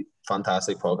 Absolutely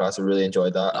fantastic podcast. I really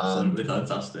enjoyed that. Absolutely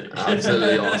fantastic.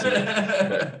 Absolutely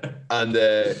awesome.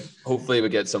 And hopefully we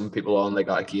get some people on like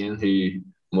that again who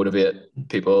motivate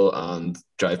people and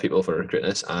drive people for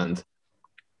greatness. And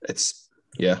it's,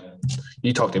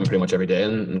 you talk to him pretty much every day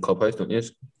in Clubhouse, don't you?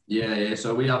 Yeah.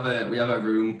 So we have a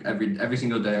room every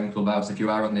single day on Clubhouse. If you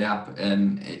are on the app,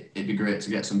 it'd be great to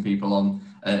get some people on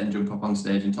and jump up on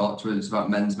stage and talk to us. It's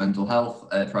about men's mental health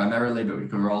primarily, but we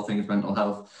cover all things mental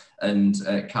health. And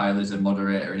Kyle is a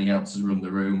moderator and he helps us run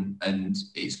the room. And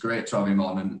it's great to have him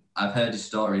on. And I've heard his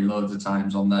story loads of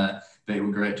times on there, but it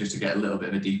was great just to get a little bit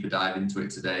of a deeper dive into it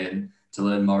today and to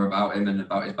learn more about him and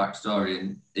about his backstory.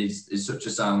 And he's such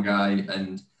a sound guy,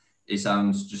 and he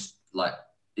sounds just like,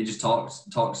 he just talks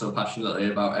so passionately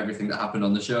about everything that happened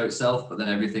on the show itself, but then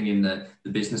everything in the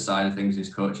business side of things,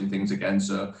 his coaching things again.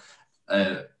 So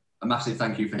a massive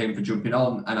thank you for him for jumping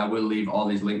on, and I will leave all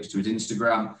his links to his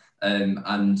Instagram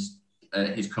and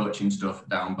his coaching stuff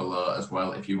down below as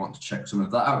well if you want to check some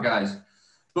of that out, guys.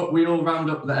 But we'll round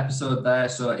up the episode there.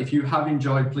 So if you have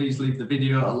enjoyed, please leave the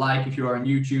video a like if you are on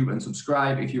YouTube, and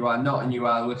subscribe if you are not and you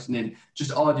are listening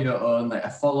just audio only. A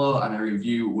follow and a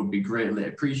review would be greatly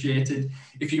appreciated.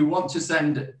 If you want to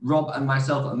send Rob and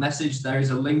myself a message, there is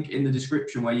a link in the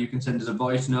description where you can send us a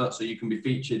voice note so you can be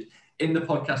featured in the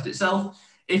podcast itself.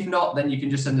 If not, then you can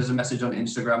just send us a message on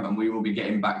Instagram and we will be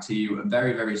getting back to you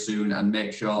very, very soon and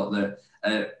make sure that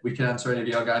we can answer any of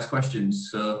your guys' questions.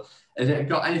 So has it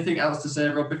got anything else to say,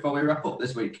 Rob, before we wrap up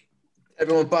this week?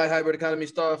 Everyone buy Hybrid Academy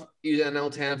stuff. Use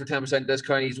NL10 for 10%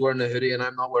 discount. He's wearing a hoodie and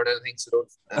I'm not wearing anything, so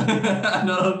don't. I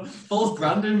know, false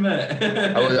branding, mate.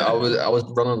 I was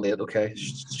running late. Okay,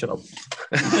 shut up.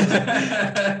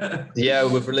 Yeah,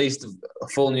 we've released a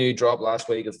full new drop last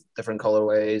week of different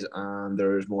colorways, and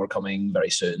there's more coming very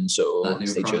soon. So that new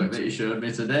stay product tuned. that you showed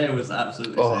me today was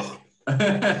absolutely sick.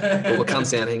 But we can't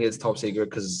say anything. It's top secret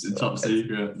because it's top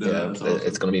secret. No, yeah, awesome.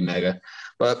 It's going to be mega.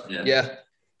 But yeah.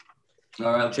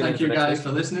 All right. Thank you guys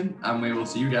for listening, and we will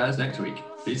see you guys next week.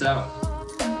 Peace out.